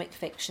called Genomic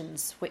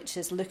Fictions, which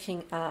is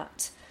looking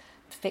at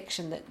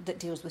fiction that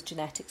deals with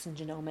genetics and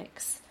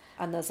genomics.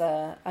 And there's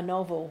a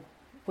novel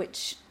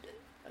which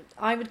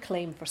I would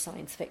claim for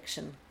science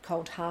fiction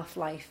called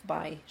Half-Life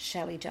by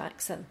Shelley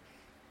Jackson.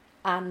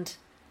 And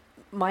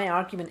my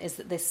argument is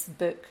that this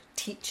book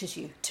teaches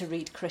you to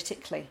read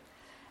critically,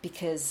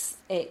 because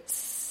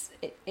it's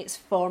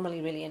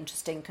formally really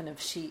interesting. Kind of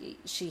she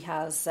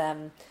has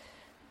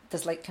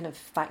there's like kind of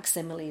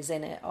facsimiles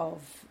in it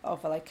of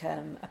like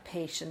a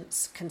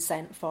patient's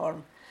consent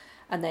form,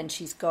 and then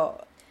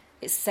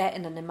it's set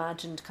in an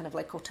imagined kind of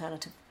like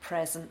alternative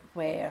present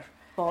where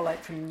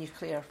fallout from the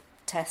nuclear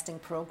testing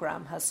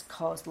program has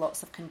caused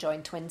lots of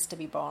conjoined twins to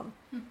be born.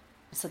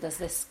 So there's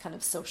this kind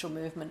of social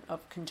movement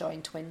of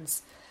conjoined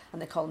twins,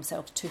 and they call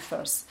themselves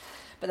twofers.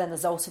 But then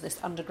there's also this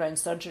underground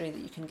surgery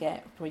that you can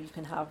get where you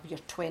can have your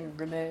twin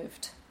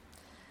removed.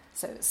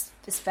 So it's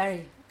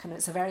very kind of,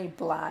 it's a very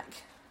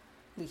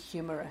blackly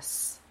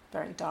humorous,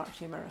 very dark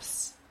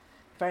humorous,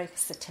 very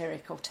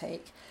satirical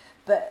take.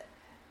 But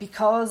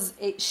because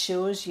it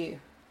shows you,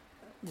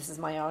 this is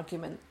my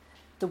argument,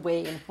 the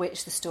way in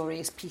which the story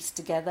is pieced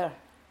together,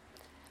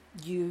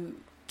 you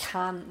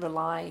can't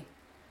rely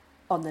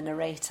on the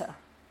narrator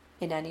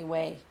in any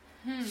way.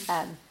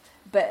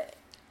 But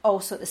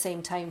also at the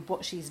same time,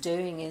 what she's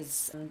doing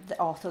is, the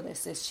author of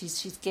this is,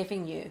 she's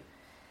giving you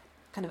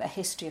kind of a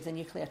history of the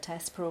nuclear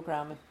test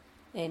program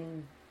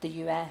in the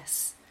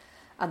US,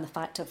 and the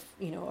fact of,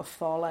 of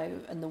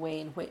fallout, and the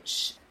way in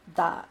which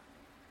the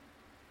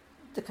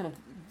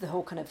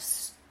whole kind of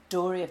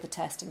story of the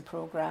testing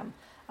program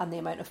and the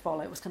amount of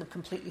fallout was kind of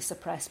completely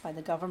suppressed by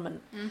the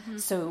government.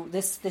 So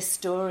this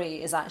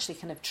story is actually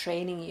kind of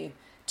training you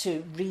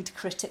to read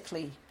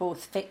critically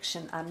both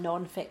fiction and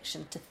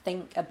non-fiction, to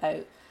think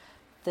about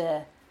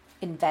the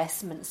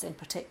investments in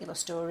particular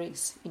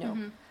stories.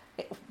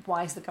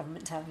 Why is the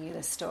government telling you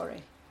this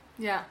story?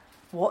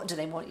 What do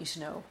they want you to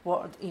know?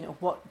 What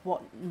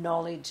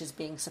knowledge is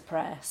being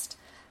suppressed?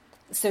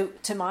 So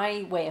to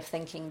my way of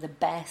thinking, the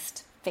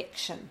best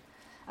fiction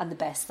and the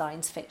best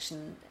science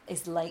fiction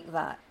is like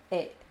that.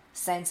 It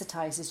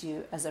sensitizes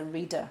you as a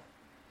reader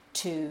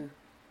to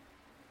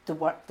the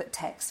work that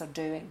texts are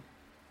doing,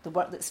 the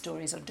work that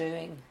stories are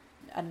doing,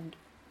 and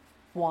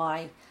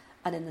why,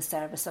 and in the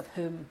service of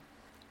whom.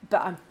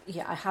 But I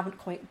haven't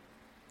quite,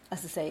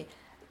 as I say,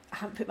 I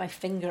haven't put my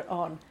finger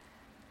on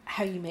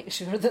how you make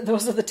sure that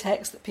those are the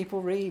texts that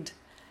people read,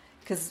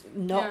 because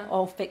not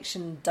all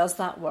fiction does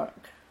that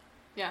work.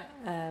 But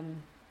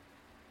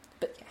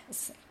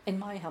yes, in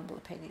my humble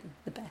opinion,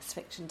 the best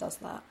fiction does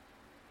that.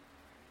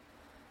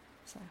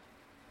 So,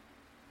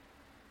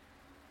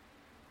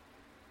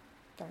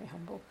 very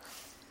humble.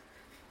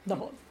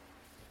 Not.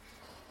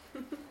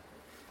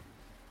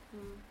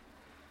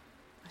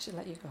 I should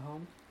let you go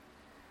home.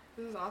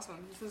 This is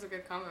awesome. This is a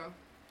good convo.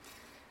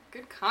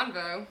 Good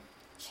convo.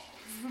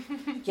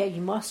 Yeah,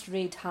 you must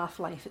read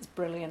Half-Life. It's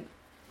brilliant.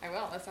 I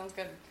will. That sounds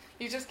good.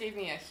 You just gave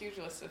me a huge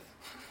list of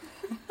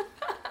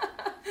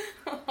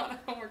a lot of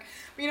homework.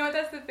 But you know what?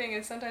 That's the thing,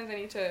 is sometimes I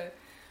need to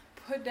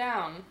put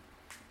down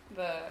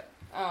the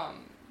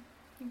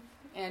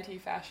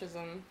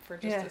anti-fascism for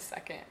just a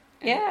second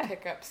and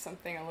pick up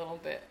something a little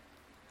bit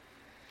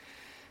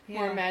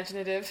more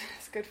imaginative.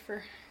 It's good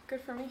for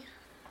me.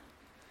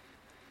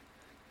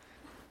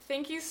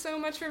 Thank you so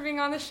much for being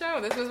on the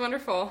show. This was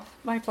wonderful.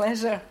 My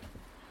pleasure.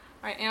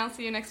 right, and I'll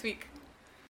see you next week.